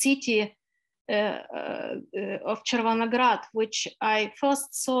the city of Chervonograd, which I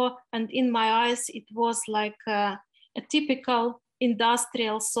first saw, and in my eyes it was like a typical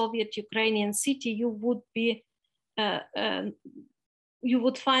industrial Soviet Ukrainian city you would be you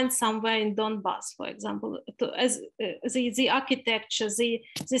would find somewhere in Donbass, for example. As the architecture,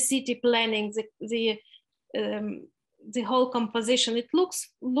 the city planning, the whole composition, it looked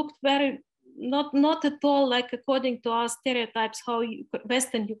very not at all like according to our stereotypes how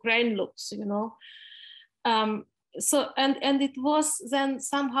Western Ukraine looks, you know. So and it was then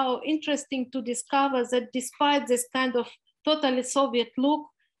somehow interesting to discover that despite this kind of totally Soviet look,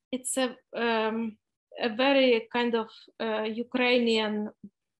 it's a very kind of Ukrainian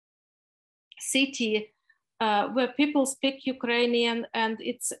city where people speak Ukrainian, and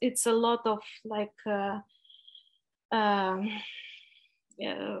it's a lot of like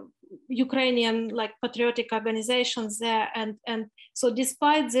Ukrainian like patriotic organizations there, and so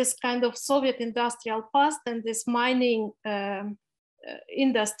despite this kind of Soviet industrial past and this mining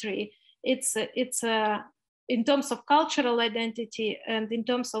industry, it's in terms of cultural identity and in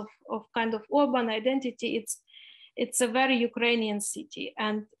terms of kind of urban identity, it's a very Ukrainian city.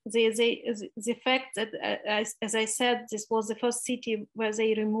 And the fact that, as I said, this was the first city where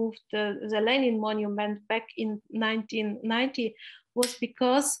they removed the Lenin monument back in 1990 was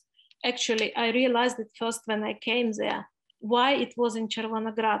because actually I realized it first when I came there, why it was in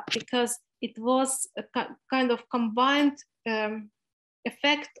Chervonograd, because it was a kind of combined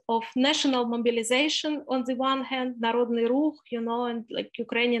effect of national mobilization on the one hand, Narodny Ruch, you know, and like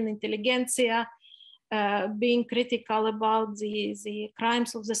Ukrainian intelligentsia being critical about the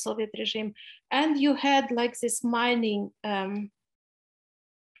crimes of the Soviet regime. And you had like this mining,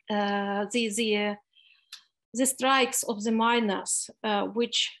 the the strikes of the miners,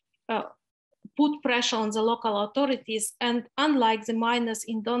 which put pressure on the local authorities. And unlike the miners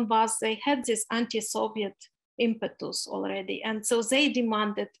in Donbass, they had this anti-Soviet impetus already. And so they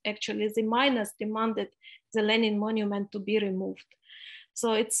demanded, actually, the miners demanded the Lenin monument to be removed.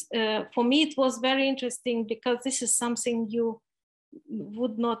 So it's, for me, it was very interesting because this is something you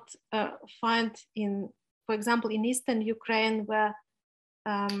would not find in, for example, in Eastern Ukraine, where,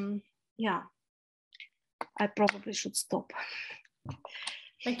 yeah, I probably should stop.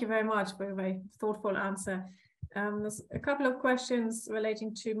 Thank you very much for a very thoughtful answer. There's a couple of questions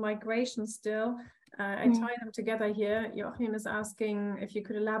relating to migration still. I tie them together here. Joachim is asking if you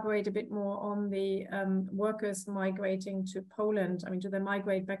could elaborate a bit more on the workers migrating to Poland. I mean, do they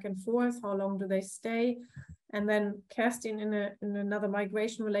migrate back and forth? How long do they stay? And then Kerstin, in another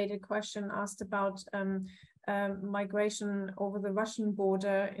migration-related question, asked about migration over the Russian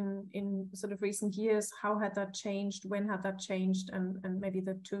border in sort of recent years. How had that changed? When had that changed? And maybe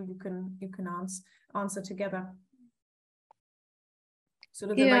the two you can answer together.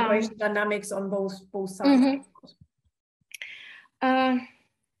 Sort of the migration dynamics on both sides.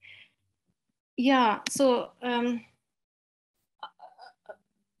 Yeah. So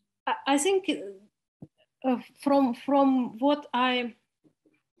I think from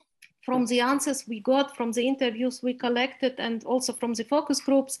the answers we got, from the interviews we collected, and also from the focus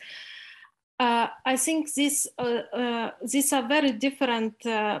groups, I think these are very different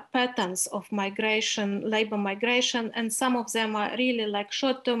patterns of migration, labor migration, and some of them are really like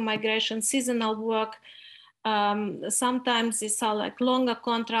short-term migration, seasonal work. Sometimes these are like longer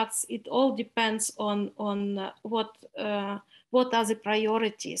contracts. It all depends on what are the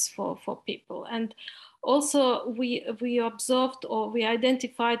priorities for people. And also we observed or we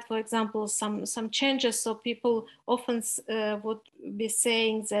identified, for example, some changes. So people often would be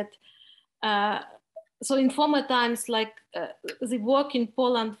saying that, so in former times, like the work in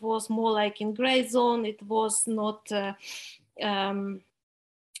Poland was more like in gray zone. It was not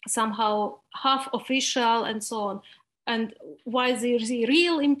somehow half official and so on. And while the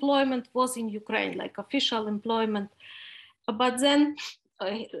real employment was in Ukraine, like official employment. But then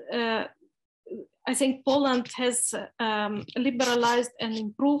I think Poland has liberalized and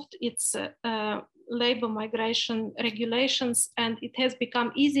improved its labor migration regulations, and it has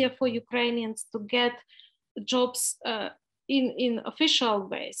become easier for Ukrainians to get jobs in official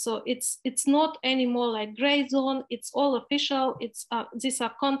way. So it's not anymore like gray zone. It's all official. These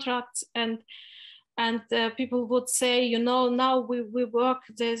are contracts, and people would say, you know, now we work.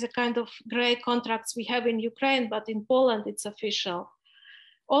 There's a kind of gray contracts we have in Ukraine, but in Poland it's official.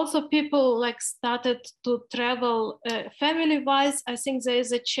 Also, people like started to travel family-wise. I think there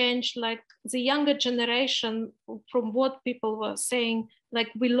is a change, like the younger generation, from what people were saying, like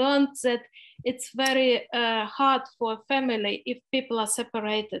we learned that it's very hard for a family if people are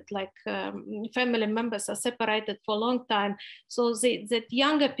separated, like family members are separated for a long time. So that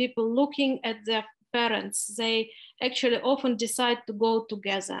younger people looking at their parents, they actually often decide to go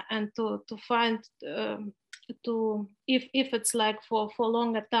together and to find, if it's like for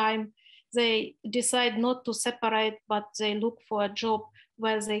longer time, they decide not to separate, but they look for a job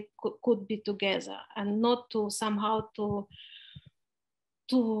where they could be together and not to somehow to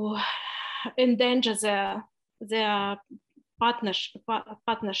endanger their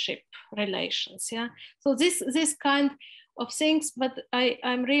partnership relations. Yeah. So this kind of things, but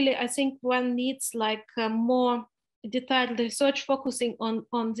I think one needs like more detailed research focusing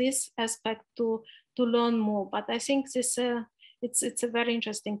on this aspect to learn more. But I think this it's a very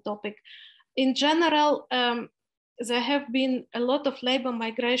interesting topic. In general, there have been a lot of labor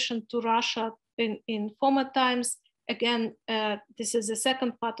migration to Russia in former times. Again, this is the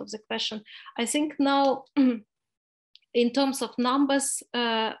second part of the question. I think now, in terms of numbers,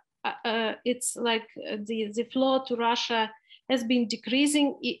 it's like the flow to Russia has been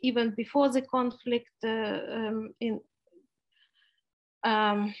decreasing even before the conflict.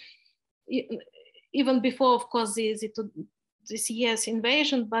 Even before, of course, this year's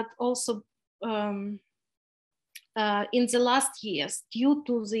invasion, but also in the last years, due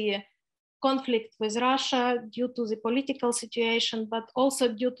to the conflict with Russia, due to the political situation, but also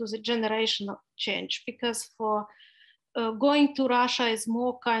due to the generational change, because for going to Russia is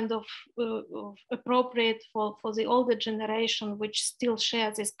more kind of appropriate for the older generation, which still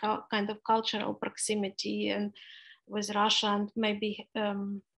shares this kind of cultural proximity and with Russia, and maybe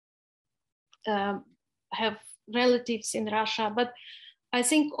have relatives in Russia. But I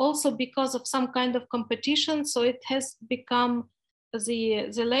think also because of some kind of competition, so it has become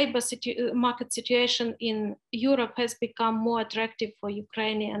the labor market situation in Europe has become more attractive for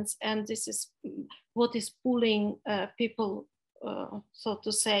Ukrainians, and this is what is pulling people, so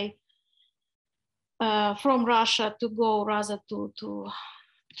to say, from Russia to go rather to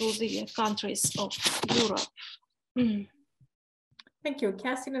the countries of Europe. Mm. Thank you.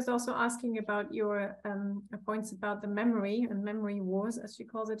 Kerstin is also asking about your points about the memory and memory wars, as she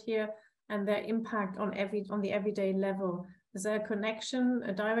calls it here, and their impact on the everyday level. Is there a connection,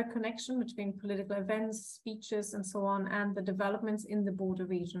 a direct connection between political events, speeches, and so on, and the developments in the border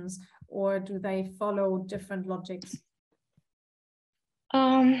regions, or do they follow different logics?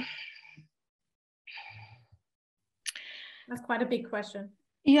 That's quite a big question.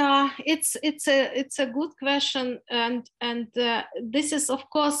 Yeah, it's a good question, and this is, of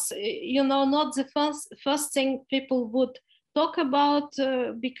course, you know, not the first thing people would talk about,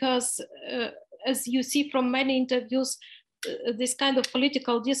 because as you see from many interviews, this kind of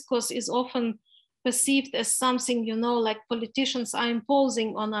political discourse is often perceived as something, you know, like politicians are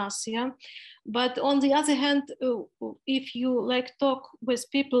imposing on us, yeah. But on the other hand, if you like talk with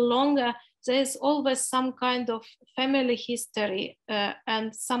people longer, there's always some kind of family history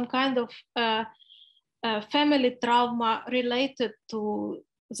and some kind of family trauma related to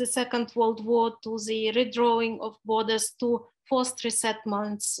the Second World War, to the redrawing of borders, to forced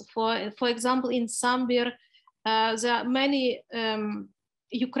resettlements. For example, in Sambir, there are many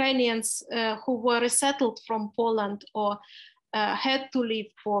Ukrainians who were resettled from Poland or had to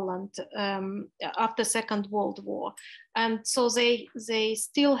leave Poland after Second World War. And so they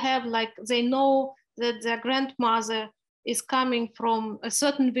still have, like, they know that their grandmother is coming from a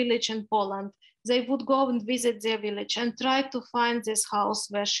certain village in Poland. They would go and visit their village and try to find this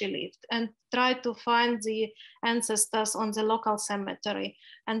house where she lived and try to find the ancestors on the local cemetery.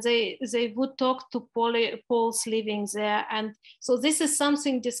 And they would talk to Poles living there. And so this is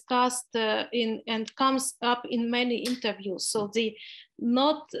something discussed and comes up in many interviews. So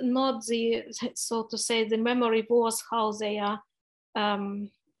not the, so to say, the memory wars, how they are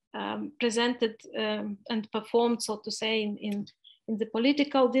presented and performed, so to say, in the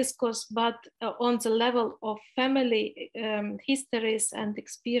political discourse, but on the level of family histories and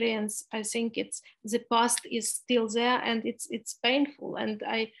experience, I think the past is still there, and it's painful. And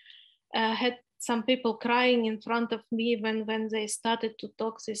I had some people crying in front of me when they started to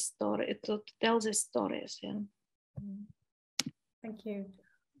talk this story, to tell these stories. Yeah. Thank you.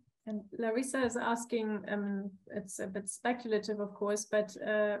 And Larissa is asking, it's a bit speculative, of course, but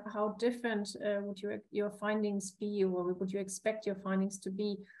how different would your findings be, or would you expect your findings to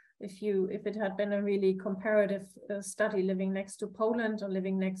be if it had been a really comparative study, living next to Poland or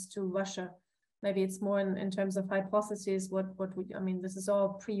living next to Russia? Maybe it's more in terms of hypotheses. What would, I mean, this is all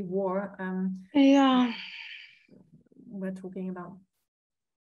pre-war. Yeah, we're talking about.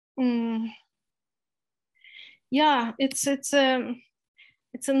 Yeah, it's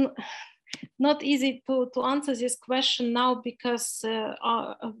not easy to answer this question now, because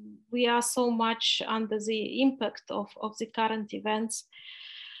we are so much under the impact of the current events.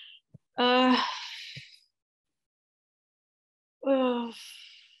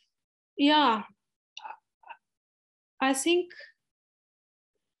 Yeah, I think,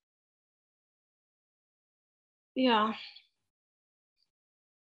 yeah,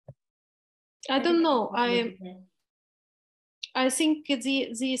 I don't know. I think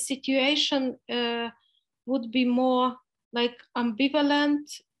the situation would be more like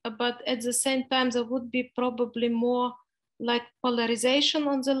ambivalent, but at the same time, there would be probably more like polarization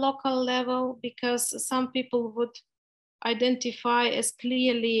on the local level, because some people would identify as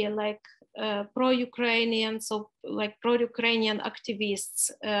clearly like pro-Ukrainian, so like pro-Ukrainian activists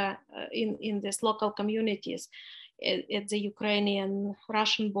in these local communities at the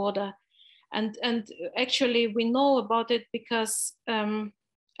Ukrainian-Russian border. And actually we know about it because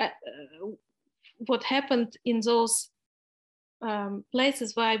what happened in those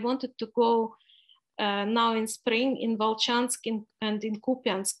places where I wanted to go now in spring, in Volchansk and in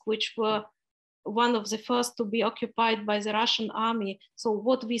Kupiansk, which were one of the first to be occupied by the Russian army. So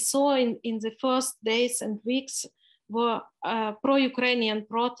what we saw in the first days and weeks were pro-Ukrainian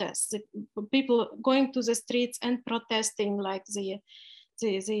protests, the people going to the streets and protesting like the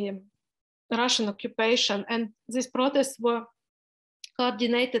Russian occupation. And these protests were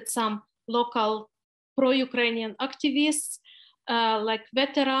coordinated some local pro-Ukrainian activists, like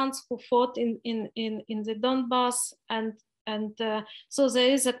veterans who fought in the Donbass, and so there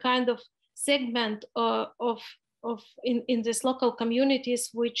is a kind of segment of in these local communities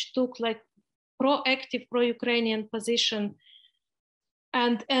which took like proactive pro-Ukrainian position,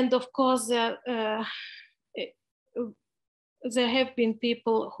 and of course there have been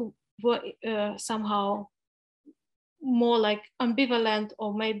people who were somehow more like ambivalent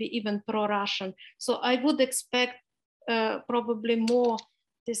or maybe even pro-Russian. So I would expect probably more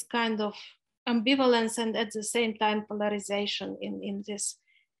this kind of ambivalence and at the same time polarization in this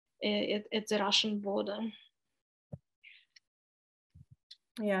at the Russian border.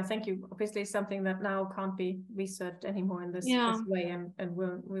 Yeah, thank you. Obviously, something that now can't be researched anymore in this way, and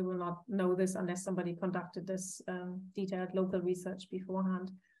we will not know this unless somebody conducted this detailed local research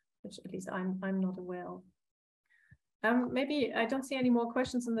beforehand, which at least I'm not aware of. Maybe I don't see any more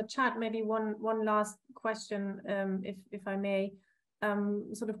questions in the chat. Maybe one last question, if I may,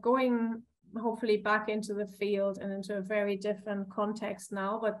 sort of going hopefully back into the field and into a very different context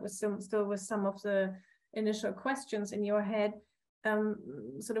now, but with still with some of the initial questions in your head.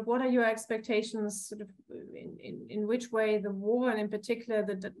 Sort of what are your expectations, sort of in which way the war, and in particular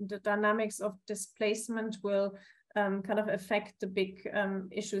the dynamics of displacement, will kind of affect the big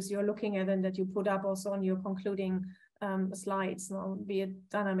issues you're looking at and that you put up also on your concluding slides, be it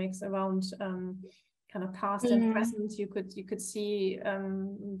dynamics around kind of past and present. You could see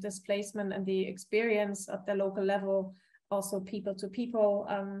displacement and the experience at the local level, also people to people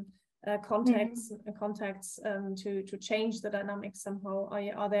contacts to change the dynamics somehow.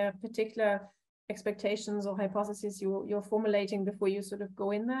 Are there particular expectations or hypotheses you're formulating before you sort of go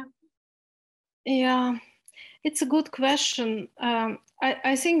in there? Yeah, it's a good question.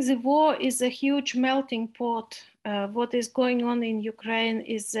 I think the war is a huge melting pot. What is going on in Ukraine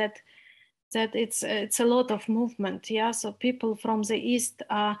is that it's a lot of movement. Yeah, so people from the east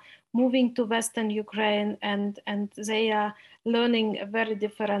are moving to Western Ukraine, and they are learning a very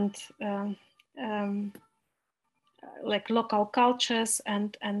different like local cultures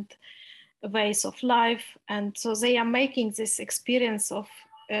and ways of life, and so they are making this experience of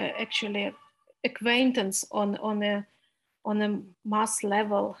actually acquaintance on a mass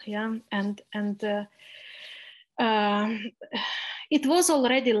level. Yeah, and it was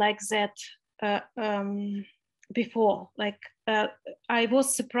already like that before. Like I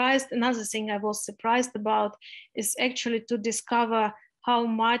was surprised. Another thing I was surprised about is actually to discover how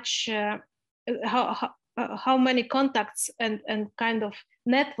much how many contacts and kind of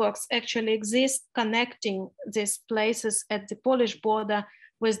networks actually exist connecting these places at the Polish border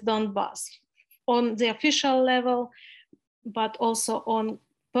with Donbass on the official level, but also on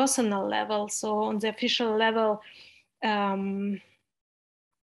personal level. So on the official level,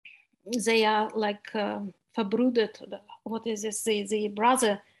 they are like verbrudet. What is this? The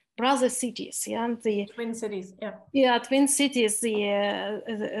brother cities, yeah, the twin cities, yeah. Yeah, twin cities.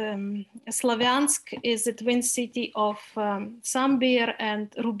 The Slavyansk is the twin city of Sambir,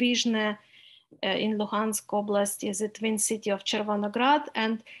 and Rubizhne in Luhansk Oblast is the twin city of Chervonograd.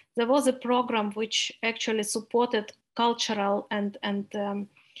 And there was a program which actually supported cultural and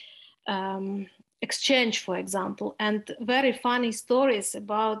exchange, for example, and very funny stories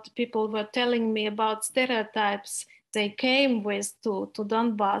about people were telling me about stereotypes they came with to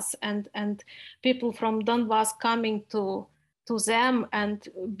Donbass, and people from Donbass coming to them and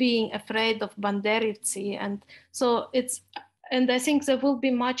being afraid of Banderivtsi. And so and I think there will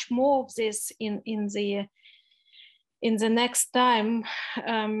be much more of this in the next time.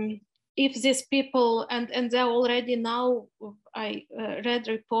 If these people, and they're already now, I read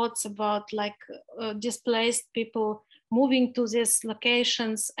reports about like displaced people moving to these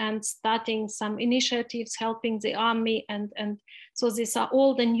locations and starting some initiatives, helping the army. And so these are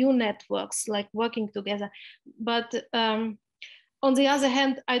all the new networks like working together. But on the other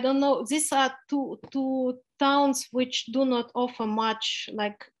hand, I don't know, these are two towns which do not offer much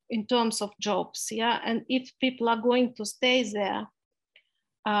like in terms of jobs. Yeah, and if people are going to stay there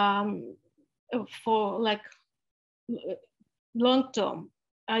for like long term,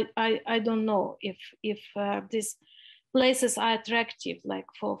 I don't know if these places are attractive like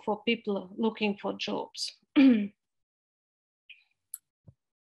for people looking for jobs.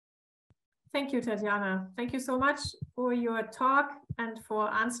 Thank you, Tatiana. Thank you so much for your talk and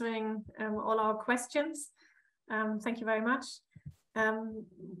for answering all our questions. Thank you very much.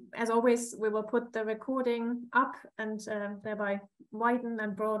 As always, we will put the recording up and thereby widen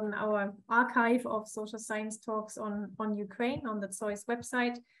and broaden our archive of social science talks on Ukraine on the ZOiS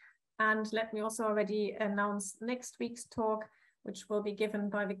website. And let me also already announce next week's talk, which will be given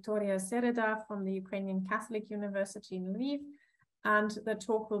by Victoria Sereda from the Ukrainian Catholic University in Lviv. And the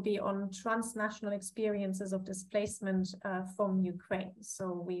talk will be on transnational experiences of displacement from Ukraine.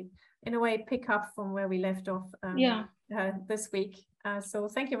 So we, in a way, pick up from where we left off this week. So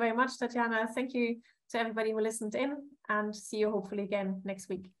thank you very much, Tatiana. Thank you to everybody who listened in, and see you hopefully again next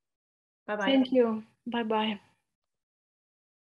week. Bye-bye. Thank you. Bye-bye.